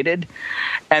had dated,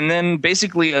 and then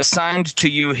basically assigned to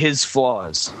you his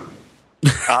flaws.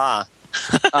 I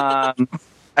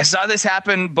saw this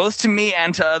happen both to me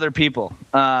and to other people,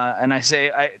 and I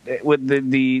say, with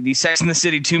the Sex and the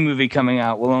City 2 movie coming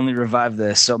out, will only revive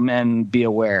this. So men, be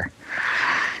aware.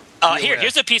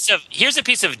 Here's a piece of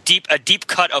deep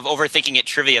cut of overthinking it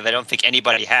trivia that I don't think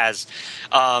anybody has.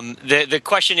 The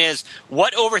question is,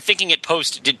 what overthinking it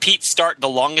post did Pete start the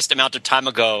longest amount of time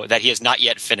ago that he has not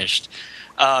yet finished,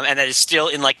 and that is still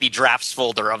in like the drafts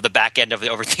folder of the back end of the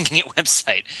Overthinking It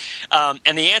website?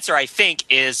 And the answer, I think,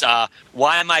 is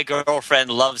why my girlfriend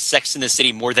loves Sex in the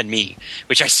City more than me,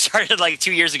 which I started like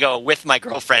 2 years ago with my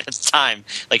girlfriend at the time.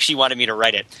 Like she wanted me to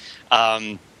write it.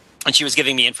 And she was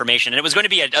giving me information, and it was going to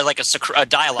be a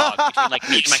dialogue between like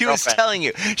me and my girlfriend. She was telling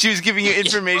you. She was giving you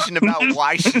information about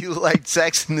why she liked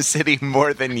Sex in the City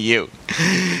more than you.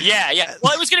 Yeah.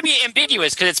 Well, it was going to be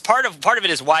ambiguous because it's part of it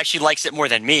is why she likes it more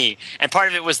than me, and part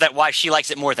of it was that why she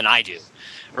likes it more than I do,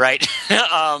 right?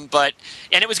 And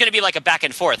it was going to be like a back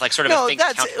and forth, like sort of.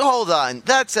 Hold on.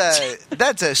 That's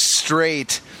a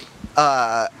straight.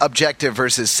 Objective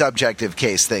versus subjective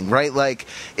case thing, right? Like,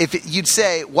 if you'd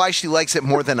say why she likes it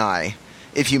more than I,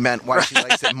 if you meant why she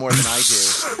likes it more than I do,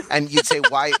 and you'd say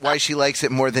why she likes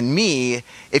it more than me,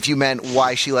 if you meant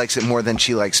why she likes it more than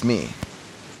she likes me.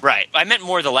 Right. I meant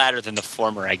more the latter than the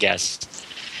former, I guess.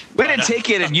 Way to take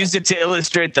it and use it to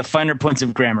illustrate the finer points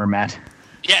of grammar, Matt.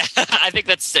 Yeah, I think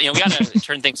that's we got to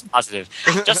turn things positive,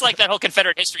 just like that whole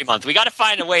Confederate History Month. We got to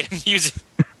find a way to use it.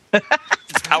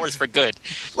 Its powers for good.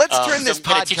 Let's turn this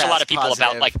podcast teach a lot of people positive.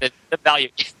 about like the value.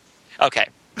 Okay.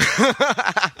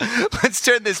 Let's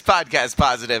turn this podcast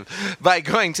positive by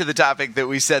going to the topic that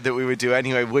we said that we would do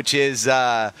anyway, which is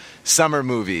summer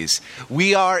movies.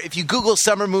 If you Google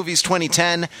Summer Movies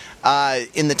 2010,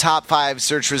 in the top 5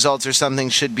 search results or something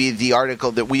should be the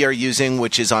article that we are using,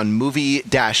 which is on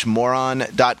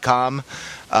movie-moron.com.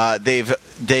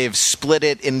 They've split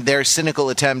it in their cynical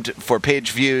attempt for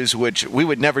page views, which we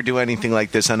would never do anything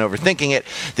like this on Overthinking It.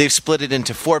 They've split it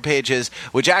into 4 pages,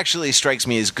 which actually strikes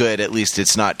me as good. At least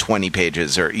it's not 20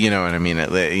 pages, or you know what I mean.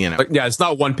 Yeah, it's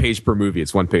not 1 page per movie;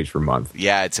 it's 1 page per month.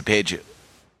 Yeah, it's a page.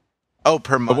 Oh,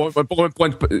 per month.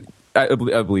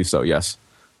 I believe so. Yes.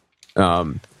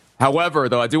 However,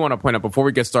 though, I do want to point out before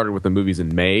we get started with the movies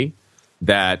in May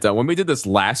that when we did this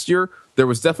last year, there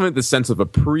was definitely the sense of a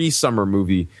pre-summer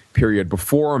movie period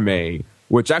before May,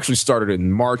 which actually started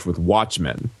in March with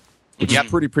Watchmen, which is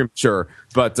pretty premature.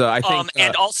 But I think,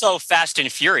 and also Fast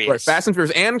and Furious, right? Fast and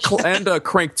Furious, and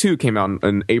Crank 2 came out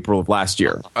in April of last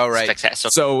year. Oh, right.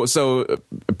 So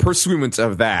pursuant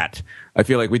of that, I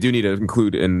feel like we do need to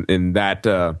include in that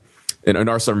in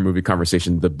our summer movie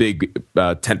conversation the big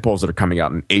tentpoles that are coming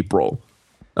out in April.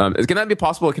 Can that be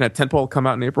possible? Can a tentpole come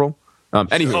out in April?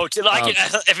 Anywho,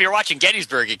 if you're watching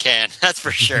Gettysburg, you can. That's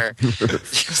for sure.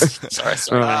 sorry.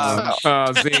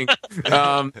 Zing.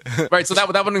 Right, so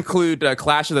that would include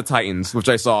Clash of the Titans, which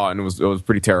I saw and it was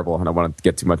pretty terrible, and I want to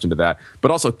get too much into that.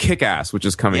 But also Kick-Ass, which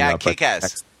is coming up. Yeah,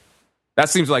 Kick-Ass. That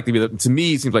seems like to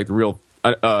me seems like the real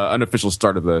unofficial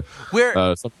start of the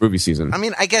movie season. I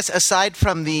mean, I guess aside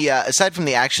from the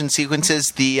action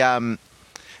sequences, the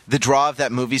draw of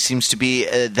that movie seems to be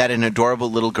that an adorable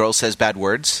little girl says bad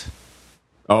words.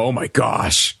 Oh my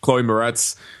gosh, Chloe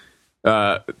Moretz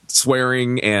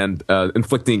swearing and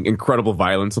inflicting incredible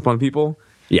violence upon people.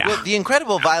 Yeah. Well, the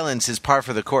incredible violence is par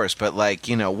for the course, but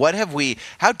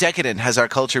how decadent has our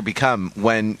culture become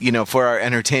when, for our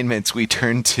entertainments we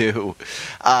turn to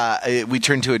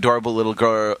adorable little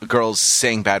girls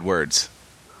saying bad words.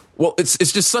 Well, it's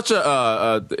just such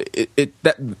that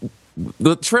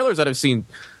the trailers that I've seen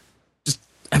just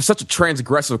have such a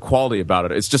transgressive quality about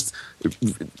it. It's just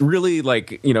really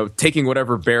taking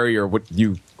whatever barrier what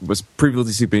you was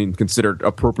previously being considered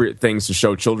appropriate things to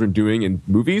show children doing in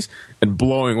movies and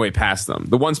blowing way past them.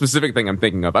 The one specific thing I'm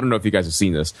thinking of, I don't know if you guys have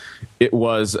seen this. It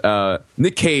was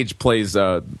Nick Cage plays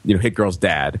Hit Girl's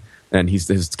dad, and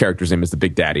his character's name is the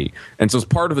Big Daddy. And so as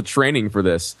part of the training for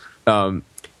this,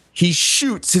 he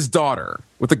shoots his daughter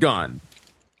with a gun,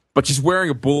 but she's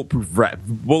wearing a bulletproof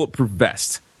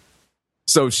vest.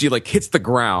 So she hits the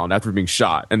ground after being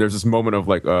shot, and there's this moment of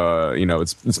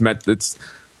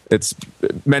it's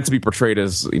meant to be portrayed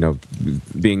as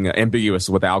being ambiguous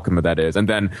what the outcome of that is, and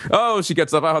then she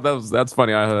gets up. That's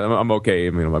funny. I'm okay.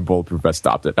 My bulletproof vest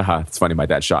stopped it. It's funny. My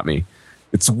dad shot me.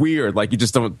 It's weird. You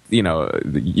just don't you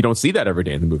don't see that every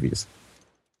day in the movies.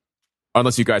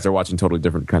 Unless you guys are watching totally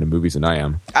different kind of movies than I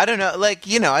am. I don't know. I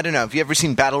don't know. Have you ever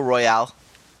seen Battle Royale?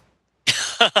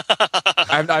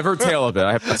 I've heard tale of it.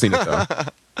 I haven't seen it though.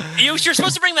 You're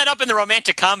supposed to bring that up in the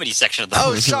romantic comedy section of the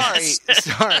movie.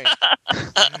 Sorry.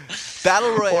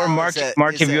 Battle Royale. Or Mark,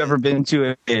 have you ever been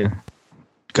to a?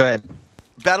 Go ahead.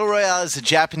 Battle Royale is a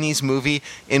Japanese movie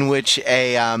in which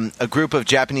a group of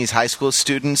Japanese high school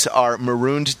students are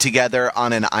marooned together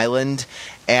on an island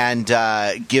and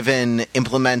given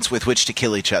implements with which to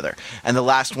kill each other. And the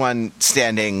last one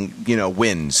standing,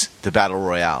 wins the Battle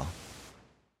Royale.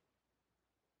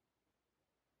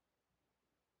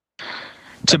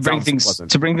 To bring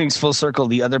things full circle,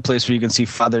 the other place where you can see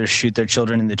fathers shoot their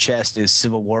children in the chest is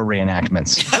Civil War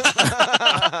reenactments.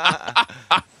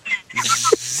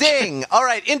 Zing! All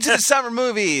right, into the summer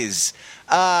movies.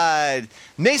 May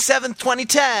 7th,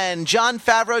 2010, Jon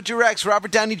Favreau directs,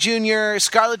 Robert Downey Jr.,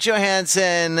 Scarlett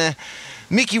Johansson,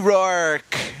 Mickey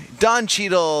Rourke, Don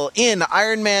Cheadle in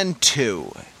Iron Man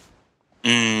 2.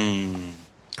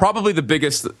 Probably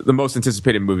the most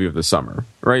anticipated movie of the summer,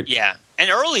 right? Yeah. And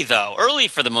early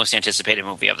for the most anticipated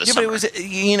movie of the summer.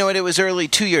 But it was early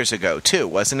 2 years ago, too,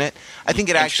 wasn't it? I think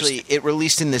it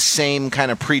released in the same kind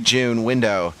of pre-June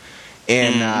window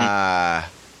in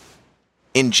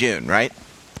June, right?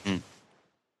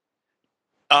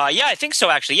 Yeah, I think so,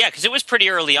 actually. Yeah, because it was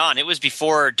pretty early on. It was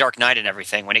before Dark Knight and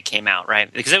everything when it came out,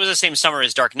 right? Because it was the same summer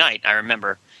as Dark Knight, I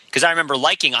remember. Because I remember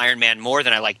liking Iron Man more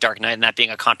than I liked Dark Knight, and that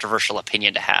being a controversial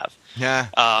opinion to have.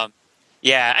 Yeah.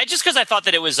 Yeah, just because I thought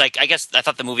that it was I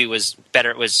thought the movie was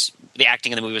better. The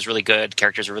acting in the movie was really good.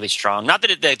 Characters were really strong. Not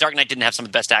that the Dark Knight didn't have some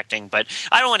of the best acting, but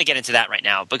I don't want to get into that right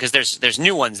now because there's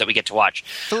new ones that we get to watch.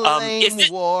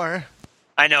 War.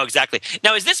 I know, exactly.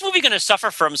 Now, is this movie going to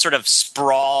suffer from sort of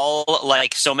sprawl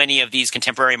like so many of these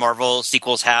contemporary Marvel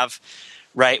sequels have,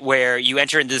 right? Where you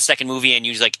enter into the second movie and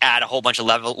you add a whole bunch of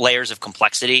layers of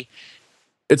complexity?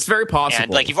 It's very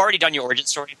possible. And you've already done your origin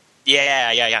story.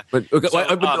 Yeah. But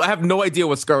I have no idea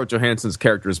what Scarlett Johansson's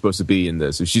character is supposed to be in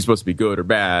this. If she's supposed to be good or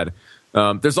bad.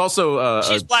 There's also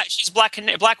she's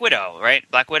Black Widow, right?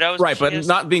 Black Widow, right? But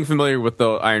not being familiar with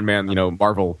the Iron Man,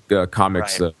 Marvel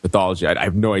comics mythology, I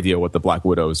have no idea what the Black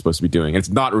Widow is supposed to be doing. It's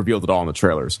not revealed at all in the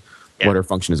trailers what her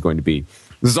function is going to be.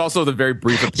 This is also the very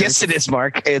brief. Yes, it is,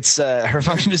 Mark. It's her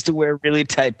function is to wear really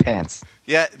tight pants.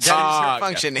 Yeah, that is her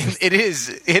function. Yeah.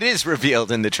 It is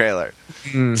revealed in the trailer.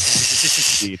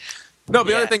 No,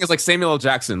 the other thing is Samuel L.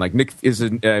 Jackson, Nick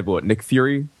Nick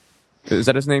Fury, is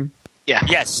that his name? Yeah.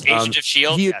 Yes, Agent of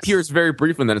S.H.I.E.L.D. He appears very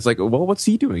briefly, and then it's what's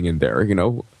he doing in there?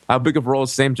 How big of a role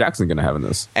is Sam Jackson going to have in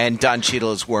this? And Don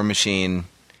Cheadle is War Machine.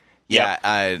 Yeah,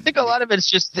 I think a lot of it's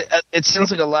just. It sounds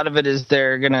like a lot of it is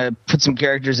they're going to put some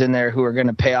characters in there who are going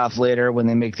to pay off later when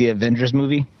they make the Avengers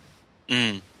movie.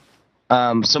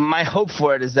 So my hope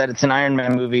for it is that it's an Iron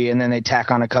Man movie, and then they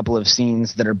tack on a couple of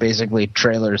scenes that are basically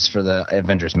trailers for the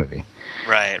Avengers movie.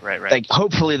 Right.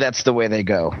 Hopefully that's the way they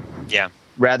go. Yeah.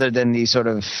 Rather than the sort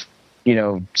of,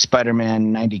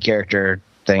 Spider-Man 90 character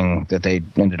thing that they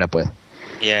ended up with.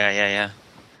 Yeah.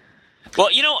 Well,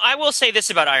 I will say this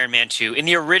about Iron Man 2. In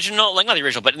the original, not the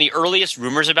original, but in the earliest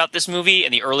rumors about this movie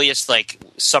and the earliest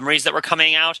summaries that were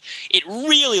coming out, it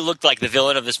really looked like the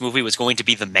villain of this movie was going to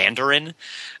be the Mandarin.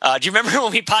 Do you remember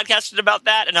when we podcasted about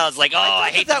that? And I was like,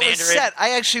 I hate the Mandarin. Was set.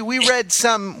 We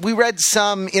read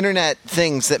some internet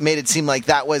things that made it seem like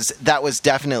that was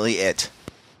definitely it.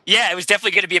 Yeah, it was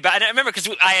definitely going to be about. And I remember because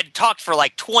I had talked for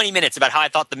 20 minutes about how I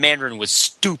thought the Mandarin was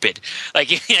stupid,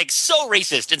 so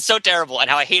racist and so terrible, and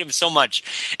how I hate him so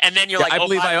much. And then you're I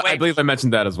believe I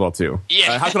mentioned that as well too.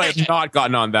 Yeah, how could I have not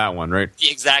gotten on that one, right?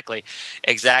 Exactly.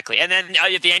 And then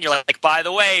at the end, you're like, by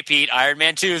the way, Pete, Iron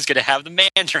Man 2 is going to have the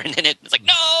Mandarin in it. It's like,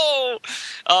 no,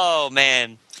 oh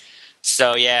man.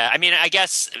 So yeah, I mean, I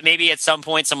guess maybe at some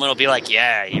point someone will be like,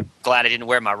 yeah, you're glad I didn't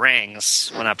wear my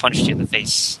rings when I punched you in the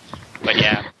face. But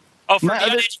yeah. Oh, for the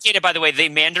uneducated, by the way, the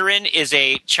Mandarin is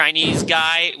a Chinese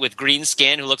guy with green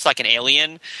skin who looks like an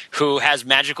alien who has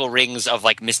magical rings of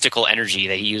mystical energy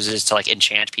that he uses to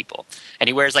enchant people. And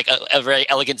he wears a very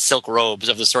elegant silk robes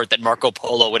of the sort that Marco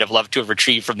Polo would have loved to have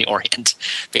retrieved from the Orient,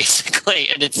 basically.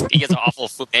 And he has an awful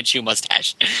Fu Manchu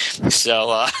mustache.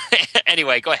 So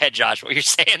anyway, go ahead, Josh. What you're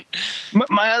saying?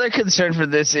 My other concern for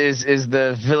this is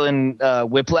the villain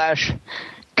Whiplash.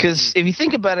 Because if you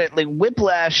think about it,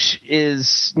 Whiplash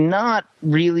is not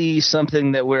really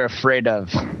something that we're afraid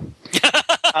of.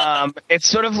 It's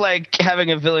sort of like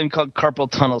having a villain called carpal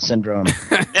tunnel syndrome.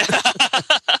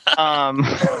 And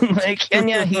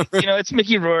yeah, it's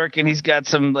Mickey Rourke, and he's got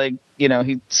some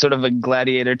he's sort of a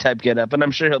gladiator type getup, and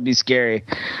I'm sure he'll be scary.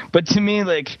 But to me,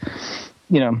 the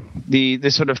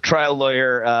sort of trial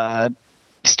lawyer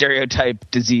stereotype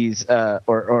disease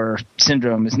or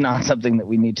syndrome is not something that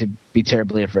we need to be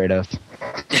terribly afraid of.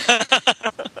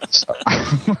 So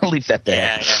I'll leave that there.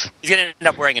 Yeah. He's going to end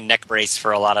up wearing a neck brace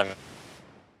for a lot of it.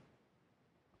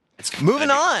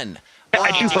 Moving on.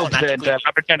 I do hope that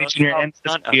Robert Downey Jr. ends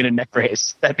up being a neck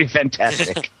brace. That'd be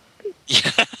fantastic.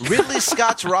 Ridley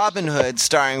Scott's Robin Hood,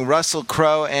 starring Russell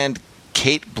Crowe and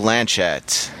Cate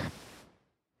Blanchett.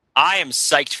 I am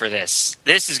psyched for this.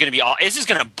 This is going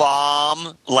to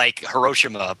bomb like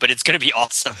Hiroshima, but it's going to be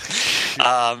awesome.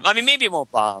 I mean, maybe it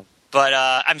won't bomb, but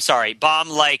I'm sorry, bomb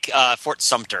like Fort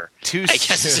Sumter. I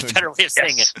guess is a better way of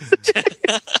saying it.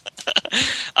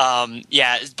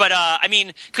 Yeah, but I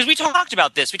mean, because we talked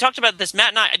about this.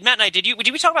 Matt and I. Did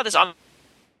we talk about this on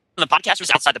the podcast? It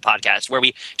was outside the podcast where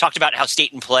we talked about how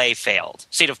State of Play failed,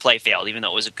 even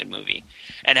though it was a good movie,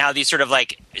 and how these sort of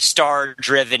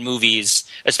star-driven movies,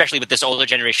 especially with this older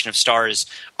generation of stars,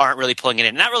 aren't really pulling it in.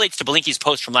 And that relates to Blinky's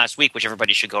post from last week, which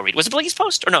everybody should go read. Was it Blinky's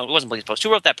post? Or no, it wasn't Blinky's post.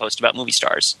 Who wrote that post about movie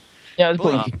stars? Yeah, it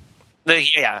was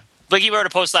Blinky. Blinky wrote a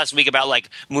post last week about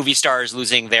movie stars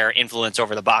losing their influence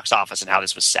over the box office and how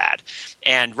this was sad.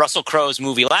 And Russell Crowe's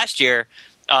movie last year,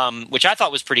 which I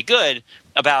thought was pretty good,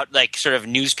 about sort of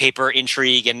newspaper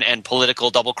intrigue and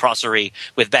political double-crossery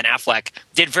with Ben Affleck,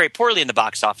 did very poorly in the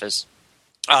box office.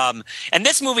 And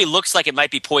this movie looks like it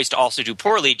might be poised to also do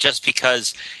poorly just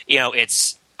because,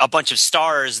 it's a bunch of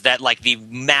stars that the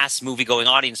mass movie-going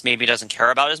audience maybe doesn't care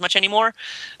about as much anymore.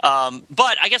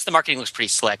 But I guess the marketing looks pretty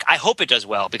slick. I hope it does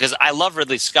well because I love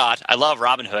Ridley Scott. I love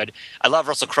Robin Hood. I love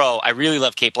Russell Crowe. I really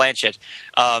love Cate Blanchett.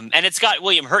 And it's got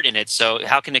William Hurt in it, so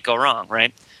how can it go wrong,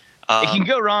 right? It can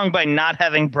go wrong by not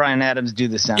having Bryan Adams do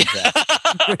the soundtrack.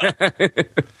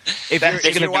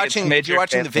 If you're watching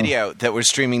the video that we're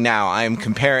streaming now, I am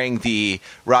comparing the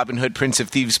Robin Hood Prince of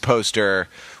Thieves poster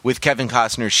with Kevin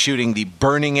Costner shooting the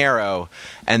burning arrow,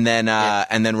 and then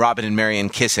Robin and Marion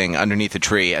kissing underneath a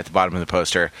tree at the bottom of the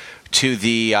poster, to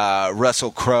the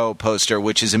Russell Crowe poster,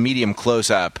 which is a medium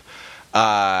close-up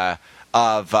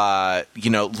of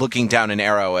looking down an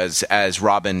arrow as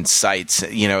Robin sights.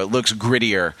 It looks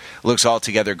grittier, looks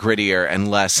altogether grittier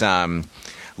and less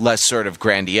sort of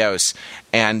grandiose.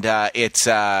 And it's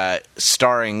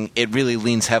starring. It really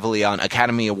leans heavily on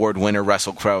Academy Award winner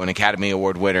Russell Crowe and Academy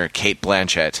Award winner Cate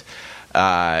Blanchett.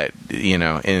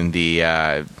 In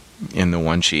the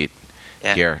one sheet.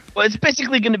 Yeah. Here. Well, it's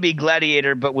basically going to be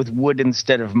Gladiator, but with wood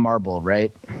instead of marble,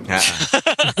 right?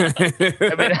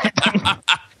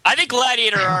 I think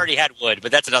Gladiator already had wood,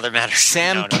 but that's another matter.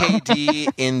 Sam KD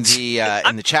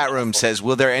in the chat room says,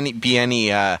 "Will there be any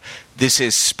this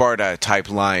is Sparta type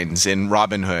lines in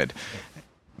Robin Hood?"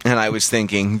 And I was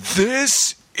thinking,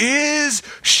 this is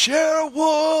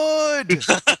Sherwood.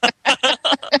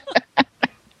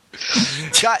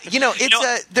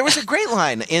 There was a great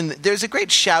line there's a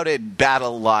great shouted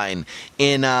battle line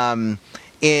in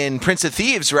Prince of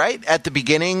Thieves, right at the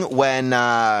beginning when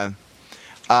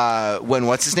when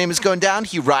what's his name is going down,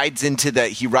 he rides into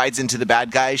the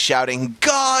bad guys shouting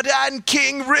 "God and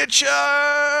King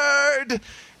Richard,"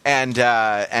 and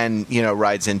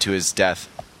rides into his death.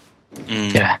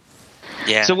 Yeah.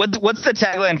 So what's the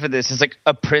tagline for this? It's like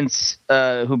a prince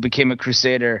who became a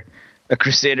crusader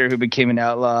who became an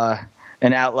outlaw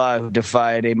who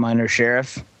defied a minor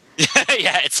sheriff.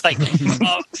 Yeah, it's like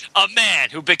a man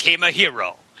who became a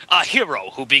hero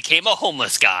who became a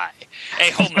homeless guy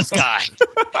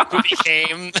who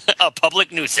became a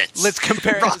public nuisance. Let's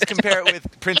compare it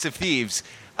with Prince of Thieves.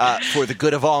 For the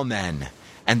good of all men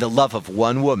and the love of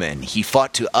one woman, he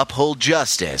fought to uphold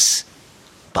justice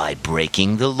by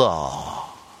breaking the law.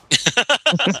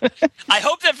 I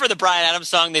hope that for the Bryan Adams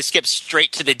song, they skip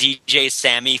straight to the DJ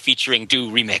Sammy featuring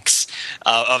Do remix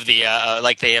of the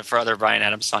like they have for other Bryan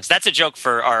Adams songs. That's a joke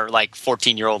for our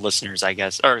 14-year-old listeners, I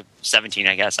guess, or 17,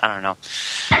 I guess. I don't know.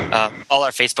 All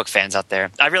our Facebook fans out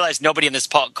there. I realize nobody in this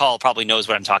call probably knows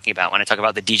what I'm talking about when I talk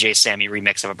about the DJ Sammy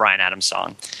remix of a Bryan Adams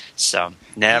song. So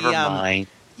never mind.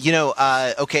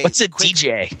 Okay. What's a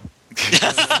DJ?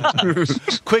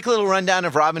 Quick little rundown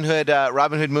of Robin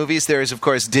Hood movies. There is, of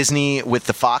course, Disney with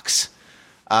the Fox,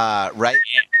 right?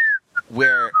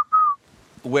 Where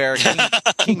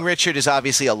King Richard is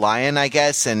obviously a lion, I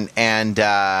guess, and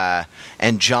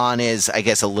John is, I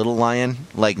guess, a little lion,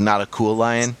 like not a cool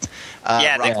lion.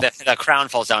 The crown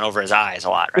falls down over his eyes a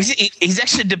lot. Right? He's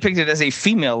actually depicted as a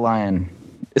female lion,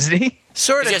 isn't he?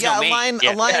 Sort of, yeah.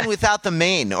 A lion without the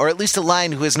mane, or at least a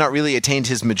lion who has not really attained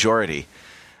his majority.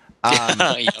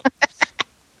 Robin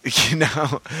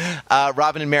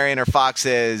and Marion are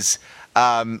foxes.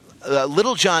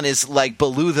 Little John is like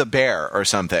Baloo the bear or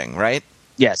something, right?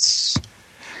 Yes.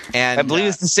 And I believe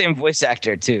it's the same voice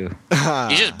actor too.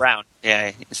 He's just brown,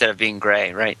 instead of being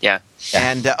gray, right? Yeah.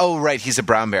 And right, he's a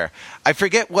brown bear. I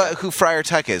forget who Friar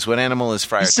Tuck is. What animal is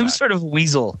Friar Tuck? Some sort of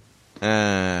weasel.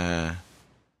 Then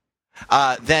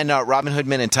Robin Hood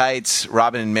Men in Tights,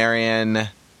 Robin and Marion.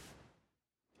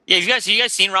 Yeah, you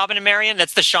guys seen Robin and Marion?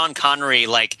 That's the Sean Connery,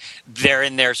 they're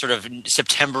in their sort of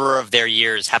September of their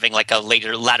years having a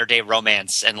latter day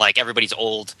romance and everybody's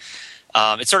old.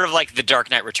 It's sort of like The Dark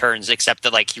Knight Returns, except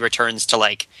that he returns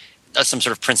to some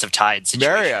sort of Prince of Tides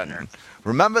situation. Marion,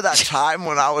 remember that time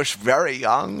when I was very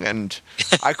young and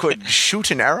I could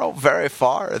shoot an arrow very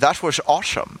far? That was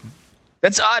awesome.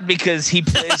 That's odd because he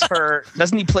plays her.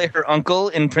 Doesn't he play her uncle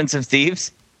in Prince of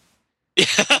Thieves? He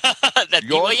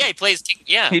plays.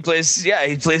 Yeah, he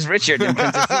plays Richard in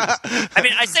Prince of Thieves. I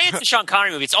mean, I say it's a Sean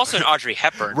Connery movie. It's also an Audrey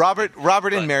Hepburn.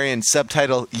 Robert and Marion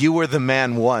subtitle: "You were the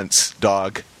man once,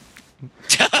 dog."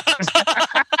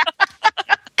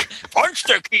 Punch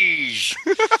the keys.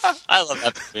 I love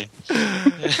that movie.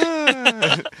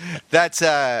 That's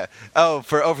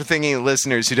for overthinking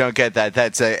listeners who don't get that.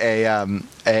 That's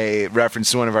a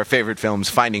reference to one of our favorite films,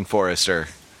 Finding Forrester.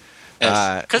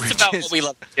 Because it's about what we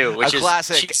love to do, which is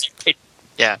classic.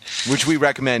 Yeah, which we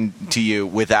recommend to you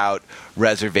without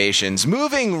reservations.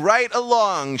 Moving right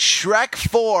along, Shrek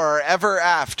 4: Ever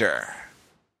After.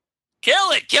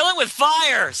 Kill it with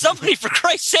fire! Somebody, for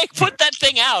Christ's sake, put that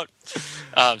thing out.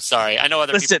 Sorry, I know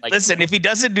other people. Listen. If he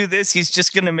doesn't do this, he's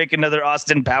just going to make another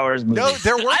Austin Powers movie. No,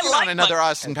 they're working on another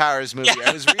Austin Powers movie. Yeah.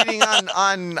 I was reading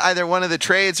on either one of the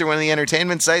trades or one of the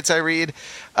entertainment sites I read.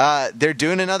 They're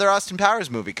doing another Austin Powers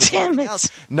movie. Damn it!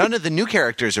 None of the new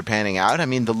characters are panning out. I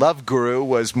mean, the Love Guru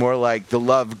was more like the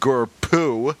Love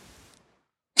Guru.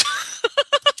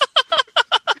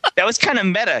 That was kind of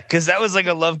meta because that was like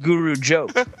a Love Guru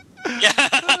joke.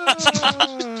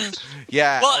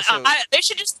 Yeah. Well, they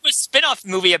should just do a spin-off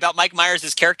movie about Mike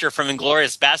Myers' character from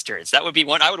Inglourious Bastards. That would be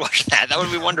one. I would watch that. That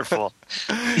would be wonderful.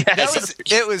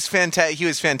 It was fantastic. He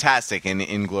was fantastic in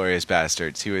Inglourious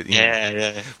Bastards. He was,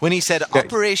 yeah. When he said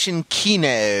Operation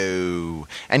Kino,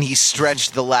 and he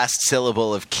stretched the last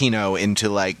syllable of Kino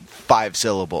into 5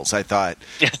 syllables, I thought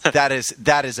that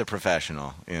is a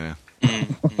professional.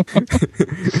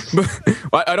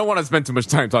 But I don't want to spend too much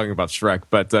time talking about Shrek,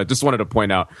 but just wanted to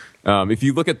point out, if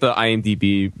you look at the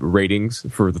IMDb ratings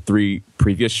for the 3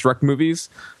 previous Shrek movies,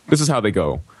 this is how they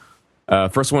go.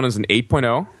 First one is an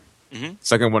 8.0. Mm-hmm.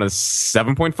 Second one is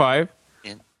 7.5.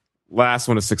 Yeah. Last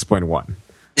one is 6.1.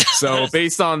 So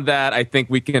based on that, I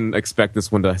think we can expect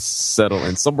this one to settle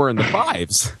in somewhere in the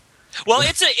 5s. Well,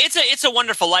 it's a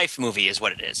Wonderful Life movie, is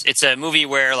what it is. It's a movie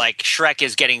where like Shrek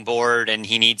is getting bored and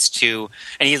he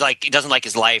doesn't like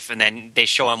his life, and then they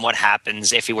show him what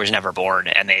happens if he was never born,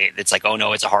 and it's like, oh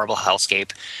no, it's a horrible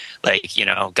hellscape. Like,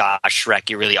 gosh, Shrek,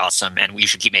 you're really awesome, and we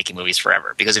should keep making movies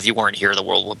forever, because if you weren't here, the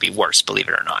world would be worse, believe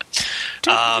it or not.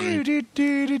 So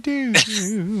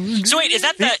wait, is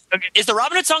the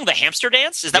Robin Hood song the Hamster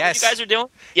Dance? Is that what you guys are doing?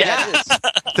 Yeah, it is.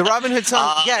 The Robin Hood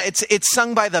song. It's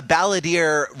sung by the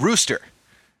balladeer Rooster.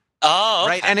 Oh, okay.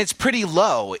 Right, and it's pretty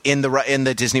low in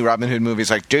the Disney Robin Hood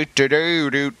movies, like do do do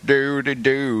do do do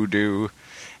do do.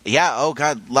 Yeah, oh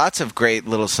God, lots of great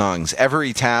little songs.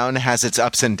 Every town has its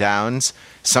ups and downs,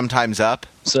 sometimes up,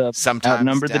 sometimes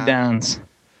outnumber down. the downs.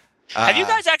 Have you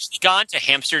guys actually gone to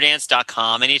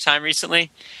hamsterdance.com anytime recently?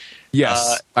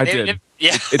 Yes, I did.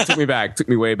 Yeah. It took me back. Took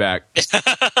me way back.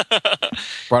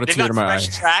 Brought a tear to my eye. They've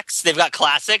got fresh tracks. They've got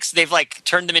classics. They've like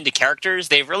turned them into characters.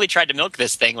 They've really tried to milk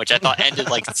this thing, which I thought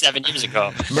ended like 7 years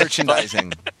ago.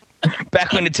 Merchandising.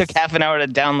 Back when it took half an hour to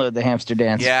download the Hamster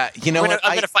Dance. Yeah, you know what?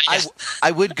 I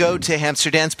would go to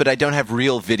Hamster Dance, but I don't have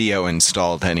real video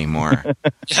installed anymore.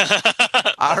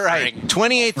 All right,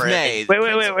 28th May. Wait,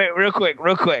 real quick.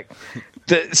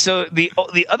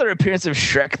 The other appearance of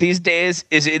Shrek these days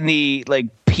is in the like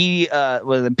the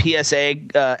PSA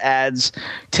ads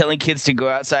telling kids to go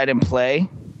outside and play.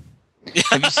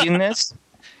 Have you seen this?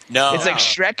 No. It's like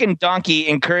Shrek and Donkey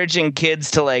encouraging kids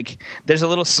to like. There's a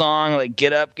little song like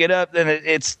 "Get Up, Get Up," and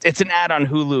it's an ad on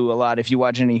Hulu a lot if you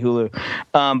watch any Hulu.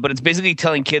 But it's basically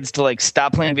telling kids to like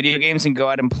stop playing video games and go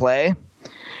out and play.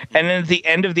 And then at the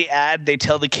end of the ad, they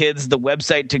tell the kids the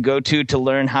website to go to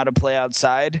learn how to play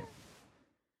outside.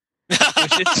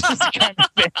 Which is just kind of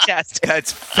fantastic.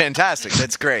 That's fantastic.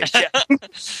 That's great. Yeah.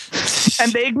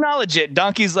 And they acknowledge it.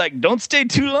 Donkey's like, don't stay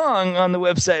too long on the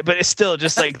website, but it's still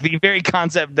just like the very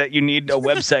concept that you need a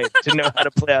website to know how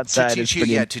to play outside. To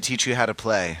teach you how to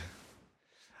play.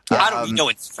 How do we know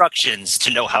instructions to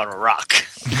know how to rock?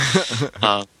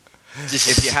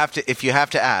 If you have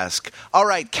to ask. All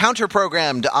right,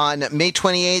 counter-programmed on May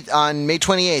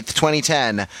 28th,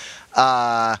 2010.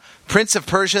 Prince of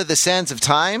Persia: The Sands of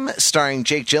Time, starring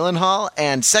Jake Gyllenhaal,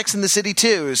 and Sex and the City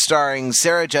 2, starring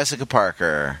Sarah Jessica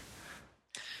Parker.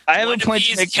 I have a point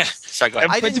to make. Sorry, go ahead.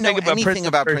 I didn't know anything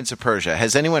about Prince of Persia.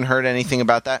 Has anyone heard anything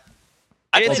about that?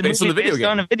 It's a movie based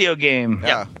on a video game.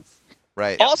 Yeah,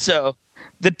 right. Also,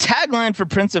 the tagline for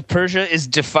Prince of Persia is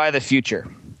 "Defy the Future."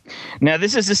 Now,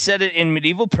 this is set in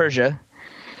medieval Persia.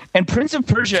 And Prince of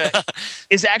Persia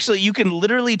is actually, you can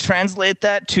literally translate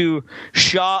that to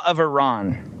Shah of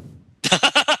Iran.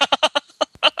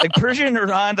 Like Persia and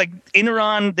Iran, like in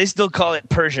Iran, they still call it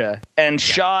Persia. And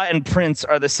Shah and Prince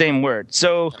are the same word.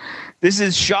 So this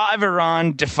is Shah of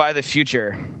Iran, Defy the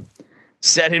Future,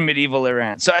 set in medieval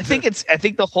Iran. So I think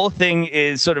the whole thing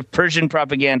is sort of Persian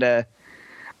propaganda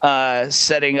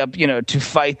setting up, to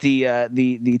fight the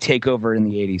takeover in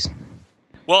the 80s.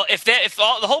 Well, if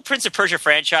the whole Prince of Persia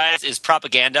franchise is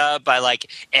propaganda by like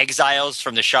exiles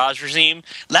from the Shah's regime,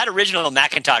 that original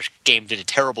Macintosh game did a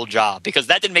terrible job, because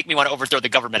that didn't make me want to overthrow the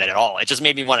government at all. It just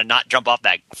made me want to not jump off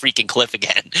that freaking cliff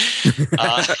again.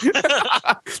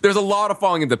 There's a lot of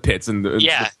falling into pits in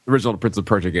the original Prince of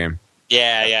Persia game.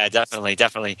 Yeah, definitely.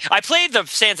 I played the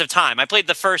Sands of Time. I played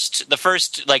the first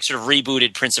like sort of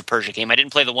rebooted Prince of Persia game. I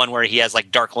didn't play the one where he has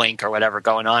like Dark Link or whatever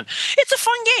going on. It's a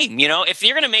fun game, If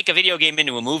you're going to make a video game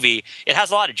into a movie, it has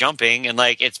a lot of jumping and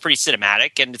like it's pretty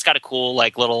cinematic, and it's got a cool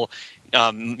like little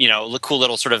cool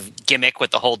little sort of gimmick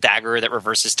with the whole dagger that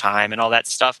reverses time and all that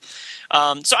stuff.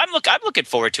 So I'm looking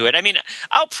forward to it. I mean,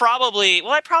 I'll probably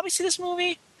see this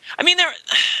movie. I mean,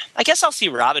 I guess I'll see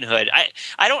Robin Hood.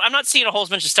 I'm not seeing a whole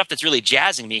bunch of stuff that's really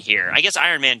jazzing me here. I guess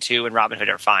Iron Man 2 and Robin Hood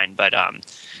are fine, but I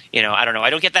don't know.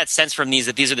 I don't get that sense from these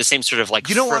that these are the same sort of like.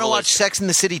 You don't want to watch Sex and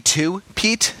the City 2,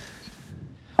 Pete?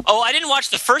 Oh, I didn't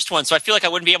watch the first one, so I feel like I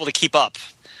wouldn't be able to keep up.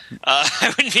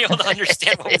 I wouldn't be able to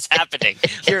understand what was happening.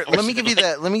 Here, let me give you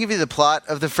the plot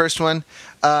of the first one.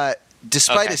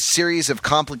 Despite a series of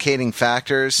complicating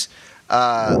factors,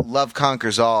 love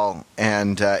conquers all,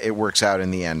 and it works out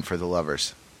in the end for the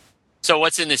lovers. So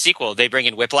what's in the sequel? They bring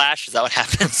in Whiplash? Is that what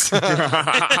happens?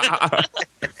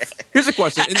 Here's a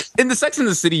question. In the Sex and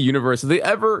the City universe, is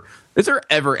there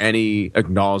ever any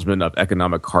acknowledgement of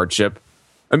economic hardship?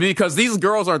 I mean, because these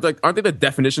girls aren't they the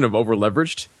definition of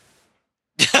over-leveraged?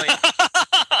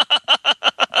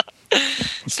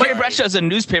 Carrie Bradshaw's a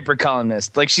newspaper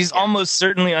columnist. Like, she's almost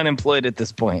certainly unemployed at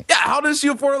this point. Yeah, how does she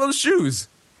afford those shoes?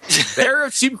 Their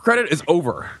cheap credit is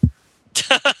over.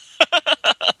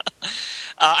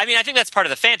 I mean, I think that's part of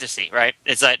the fantasy, right?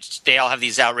 It's that they all have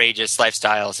these outrageous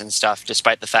lifestyles and stuff,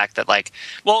 despite the fact that, like,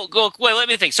 well, let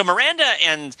me think. So Miranda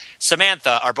and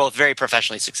Samantha are both very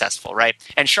professionally successful, right?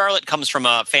 And Charlotte comes from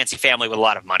a fancy family with a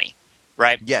lot of money,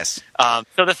 right? Yes.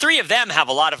 So the three of them have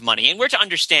a lot of money, and we're to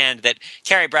understand that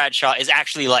Carrie Bradshaw is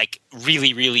actually like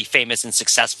really, really famous and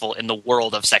successful in the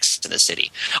world of Sex in the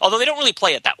City. Although they don't really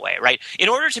play it that way, right? In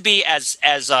order to be as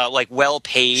like well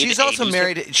paid, she's also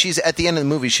married. She's at the end of the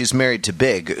movie. She's married to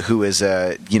Big, who is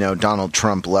a Donald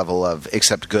Trump level of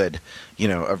except good,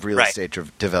 of real estate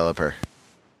developer.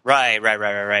 Right.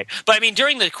 But I mean,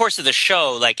 during the course of the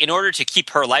show, like in order to keep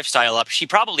her lifestyle up, she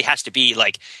probably has to be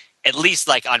like at least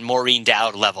like on Maureen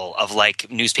Dowd level of like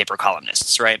newspaper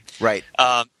columnists, right? Right.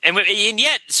 And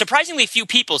yet, surprisingly few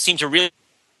people seem to really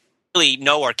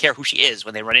know or care who she is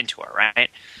when they run into her, right?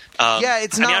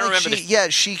 It's not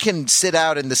like she can sit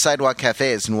out in the sidewalk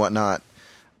cafes and whatnot.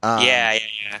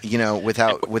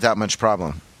 Without much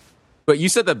problem. But you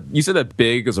said that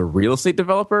Big is a real estate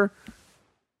developer.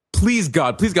 Please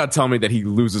God, tell me that he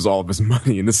loses all of his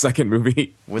money in the second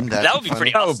movie. Wouldn't that would be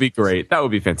pretty? That would be great. That would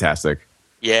be fantastic.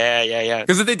 Yeah.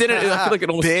 Because if they did it, I feel like it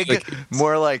almost Big,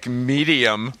 more like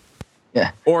medium.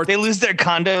 Yeah. Or they lose their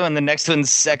condo, and the next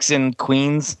one's Sex in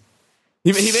Queens.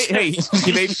 He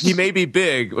may be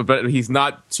big, but he's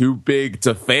not too big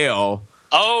to fail.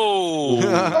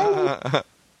 Oh.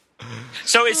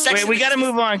 So is Sex? Wait, we got to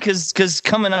move on because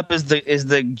coming up is the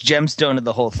gemstone of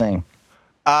the whole thing.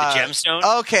 The gemstone.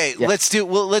 Okay, yeah. Let's do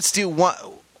one.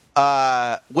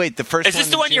 Wait, the first. Is this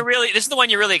the one you're really? This is the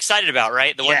one you're really excited about,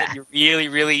 right? The one that you're really,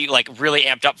 really really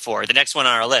amped up for. The next one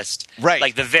on our list, right?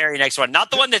 Like the very next one,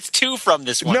 not the one that's two from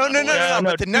this one. No.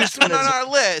 But the next one on our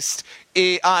list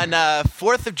on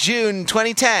 4th of June,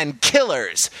 2010,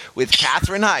 Killers with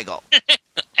Katherine Heigl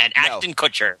and Ashton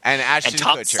Kutcher and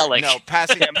Tom Kutcher. Selleck. No,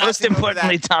 most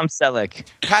importantly, Tom Selleck.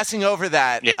 Passing over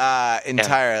that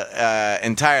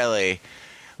entirely.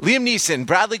 Liam Neeson,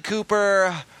 Bradley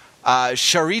Cooper,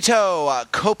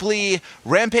 Charito Copley,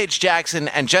 Rampage Jackson,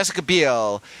 and Jessica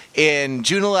Biel in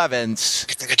June 11th.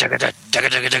 If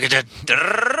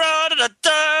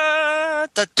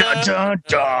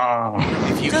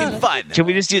you can find. Can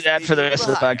we just do that for the rest of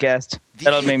the podcast?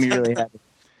 That'll make me really happy.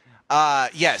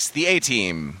 Yes, the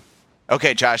A-Team.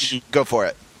 Okay, Josh, go for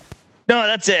it. No,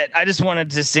 that's it. I just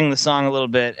wanted to sing the song a little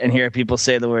bit and hear people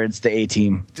say the words "the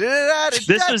A-Team."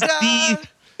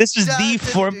 This was the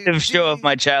formative show of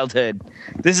my childhood.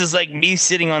 This is like me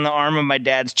sitting on the arm of my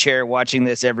dad's chair watching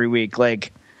this every week.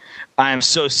 Like, I am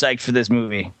so psyched for this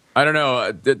movie. I don't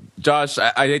know, Josh.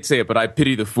 I hate to say it, but I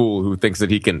pity the fool who thinks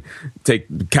that he can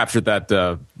capture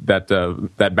that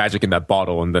magic in that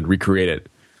bottle and then recreate it.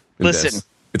 Listen,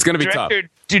 it's going to be tough.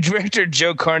 Director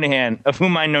Joe Carnahan, of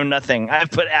whom I know nothing,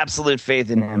 I've put absolute faith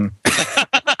in him.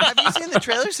 Have you seen the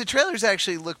trailers? The trailers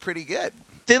actually look pretty good.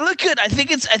 They look good. I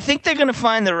think they're going to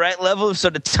find the right level of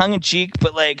sort of tongue in cheek,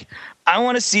 but like, I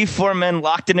want to see four men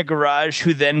locked in a garage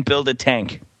who then build a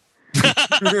tank. Like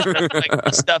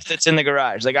the stuff that's in the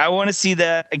garage. Like, I want to see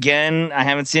that again. I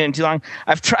haven't seen it in too long.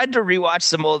 I've tried to rewatch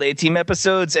some old A-Team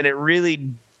episodes, and it really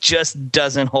just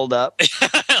doesn't hold up.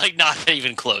 Like, not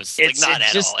even close. Like, not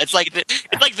at all. It's like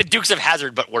the Dukes of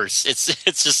Hazzard, but worse. It's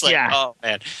just like, oh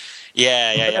man,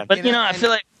 yeah. But I feel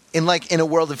like in a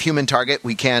world of Human Target,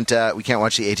 we can't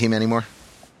watch the A-Team anymore.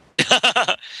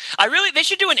 They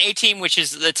should do an A-Team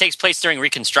that takes place during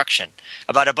Reconstruction,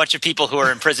 about a bunch of people who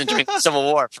are in prison during the Civil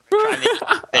War for a crime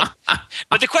they did.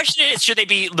 But the question is, should they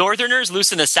be Northerners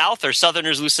loose in the South or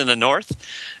Southerners loose in the North?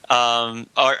 Or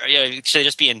should they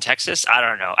just be in Texas? I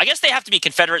don't know. I guess they have to be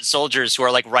Confederate soldiers who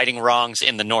are like righting wrongs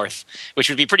in the North, which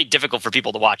would be pretty difficult for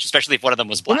people to watch, especially if one of them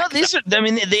was black. Well,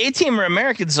 the A-Team are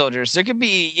American soldiers. You could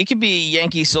be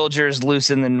Yankee soldiers loose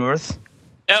in the North.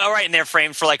 Oh, right, and they're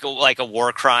framed for like a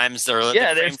war crimes.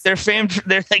 They're framed.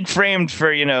 They're like framed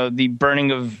for the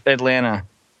burning of Atlanta.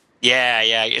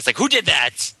 Yeah. It's like, who did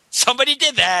that? Somebody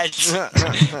did that.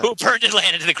 Who burned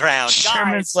Atlanta to the ground?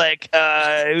 Sherman's like,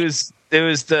 it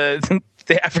was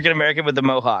the African American with the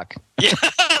mohawk. Yeah.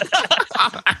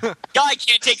 Guy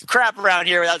can't take a crap around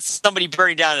here without somebody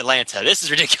burning down Atlanta. This is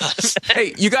ridiculous.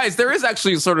 Hey, you guys, there is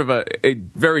actually sort of a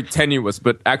very tenuous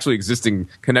but actually existing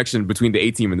connection between the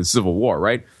A-Team and the Civil War,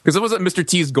 right? Because it wasn't Mr.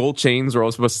 T's gold chains were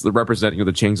all supposed to represent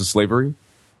the chains of slavery?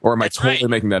 Or am I totally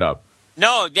making that up?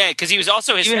 No, yeah, because he was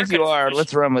also his. Even if you are,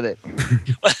 let's run with it.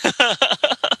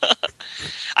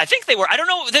 I think they were. I don't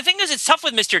know. The thing is, it's tough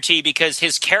with Mr. T because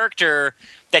his character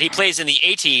that he plays in the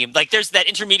A-Team, like there's that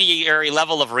intermediary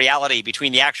level of reality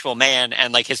between the actual man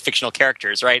and like his fictional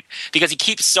characters, right? Because he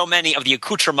keeps so many of the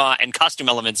accoutrement and costume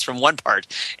elements from one part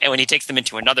and when he takes them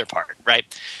into another part, right?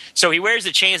 So he wears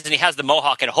the chains and he has the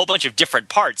mohawk in a whole bunch of different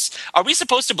parts. Are we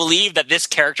supposed to believe that this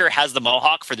character has the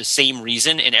mohawk for the same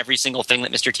reason in every single thing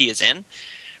that Mr. T is in?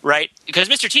 Right? Because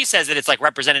Mr. T says that it's like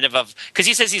representative of, because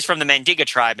he says he's from the Mandinga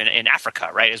tribe in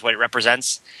Africa, right? Is what it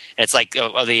represents. And it's like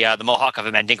the mohawk of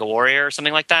a Mandinga warrior or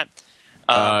something like that.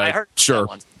 I heard sure.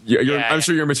 I'm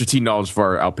sure your Mr. T knowledge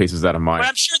far outpaces that of mine. But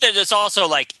I'm sure that there's also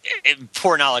like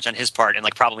poor knowledge on his part and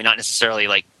like probably not necessarily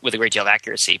like with a great deal of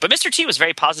accuracy. But Mr. T was a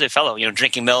very positive fellow,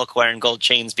 drinking milk, wearing gold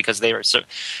chains because they were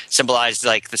symbolized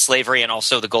like the slavery and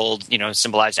also the gold,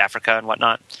 symbolized Africa and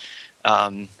whatnot.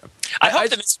 I hope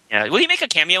that will he make a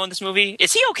cameo in this movie?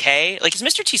 Is he okay? Like, is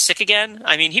Mr. T sick again?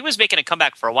 I mean, he was making a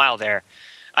comeback for a while there.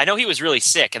 I know he was really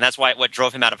sick, and that's what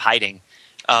drove him out of hiding.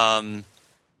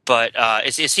 But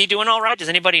is he doing all right? Does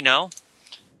anybody know?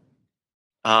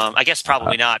 I guess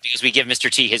probably not, because we give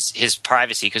Mr. T his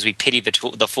privacy because we pity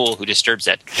the fool who disturbs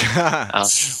it.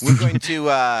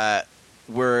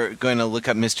 We're going to look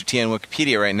up Mr. T on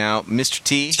Wikipedia right now. Mr.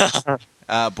 T,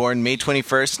 born May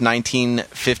 21st,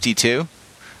 1952.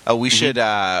 We should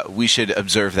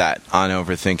observe that on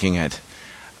Overthinking It.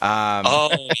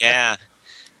 Yeah,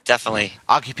 definitely.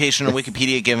 Occupation on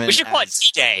Wikipedia given. We should call it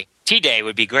T-Day. T-Day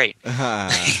would be great. We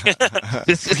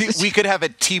could have a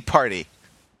tea party.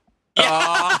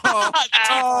 Yes.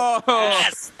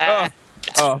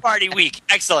 Tea party week.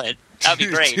 Excellent. That'd be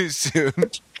great. Too soon.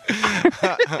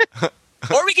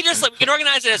 Or we can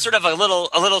organize it as sort of a little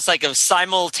like a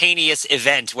simultaneous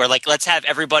event where like let's have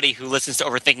everybody who listens to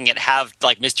Overthinking It have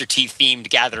like Mr. T themed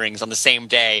gatherings on the same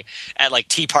day at like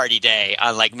Tea Party Day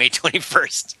on like May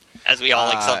 21st as we all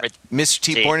like celebrate. Mr.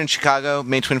 T, born in Chicago,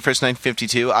 May 21st,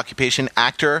 1952. Occupation: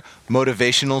 actor,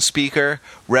 motivational speaker,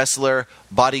 wrestler,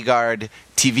 bodyguard,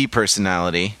 TV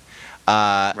personality.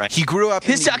 Right. He grew up.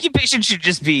 His occupation should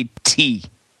just be T.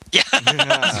 Yeah.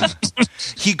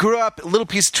 He grew up, little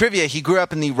piece of trivia, he grew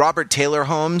up in the Robert Taylor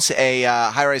Homes, a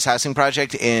high-rise housing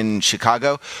project in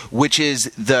Chicago, which is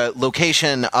the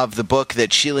location of the book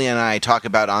that Sheila and I talk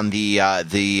about on the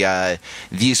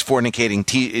These Fornicating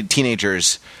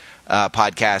Teenagers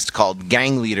podcast called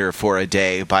Gang Leader for a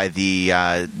Day by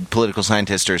the political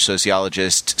scientist or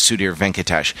sociologist Sudhir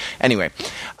Venkatesh. Anyway,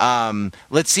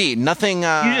 let's see. Nothing...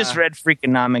 You just read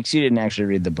Freakonomics. You didn't actually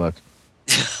read the book.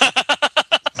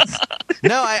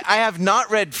 No, I have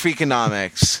not read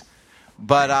Freakonomics,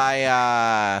 but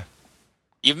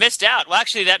You've missed out. Well,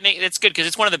 actually, that's good because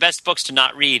it's one of the best books to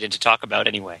not read and to talk about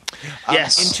anyway.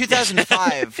 Yes. In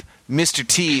 2005, Mr.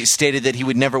 T stated that he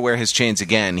would never wear his chains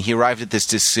again. He arrived at this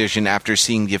decision after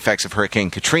seeing the effects of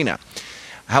Hurricane Katrina.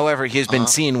 However, he has been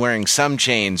seen wearing some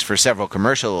chains for several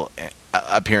commercial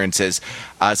appearances,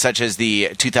 such as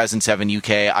the 2007 UK,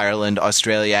 Ireland,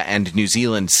 Australia, and New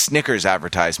Zealand Snickers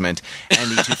advertisement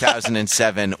and the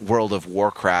 2007 World of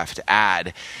Warcraft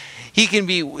ad. He can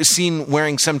be seen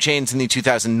wearing some chains in the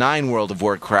 2009 World of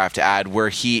Warcraft ad, where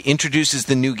he introduces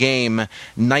the new game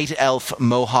Night Elf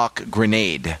Mohawk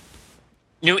Grenade.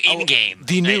 New in-game.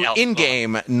 The new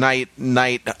in-game Night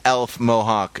Elf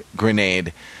Mohawk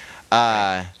Grenade.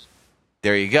 There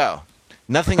you go.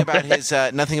 Nothing about his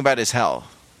hell.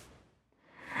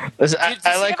 Listen,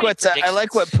 I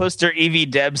like what poster Evie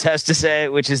Debs has to say,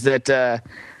 which is that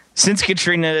since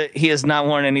Katrina, he has not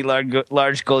worn any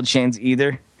large gold chains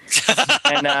either.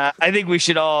 And I think we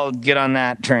should all get on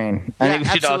that train. I think we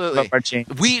should all give up our chains.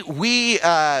 We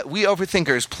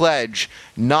overthinkers pledge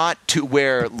not to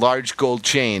wear large gold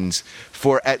chains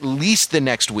for at least the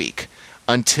next week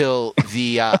until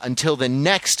the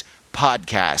next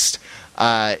podcast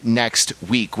next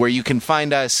week, where you can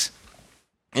find us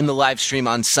in the live stream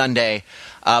on Sunday.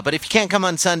 But if you can't come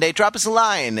on Sunday, drop us a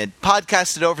line at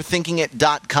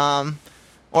podcast@overthinkingit.com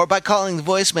or by calling the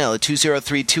voicemail at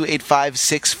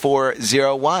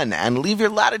 203-285-6401 and leave your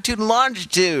latitude and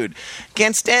longitude.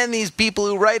 Can't stand these people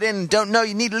who write in and don't know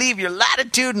you need to leave your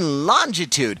latitude and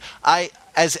longitude.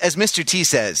 As Mr. T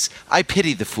says, I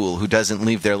pity the fool who doesn't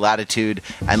leave their latitude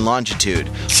and longitude.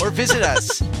 Or visit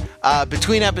us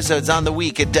between episodes during the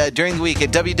week at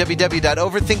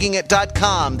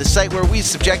www.overthinkingit.com, the site where we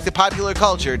subject the popular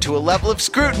culture to a level of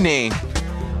scrutiny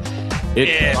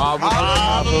It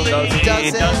probably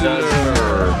doesn't.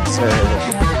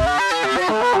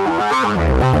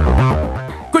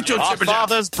 Our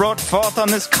fathers brought forth on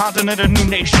this continent a new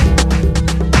nation.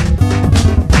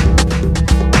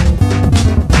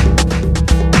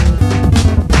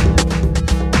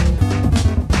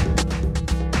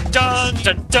 Done.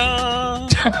 dun dun dun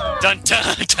dun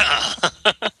dun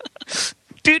dun.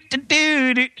 Do do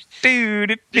do do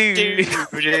do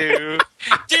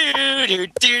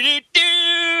do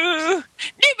do.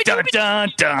 Dun dun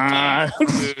dun.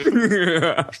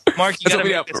 Mark, you That's gotta what we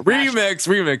make have. this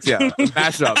Remix, yeah.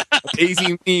 Mashup.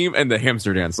 Amazing theme and the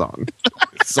hamster dance song.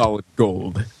 Solid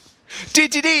gold.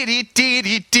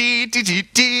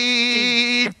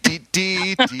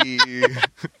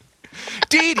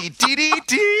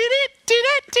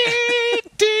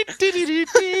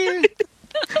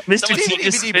 Mr. T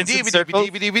just spins in circles.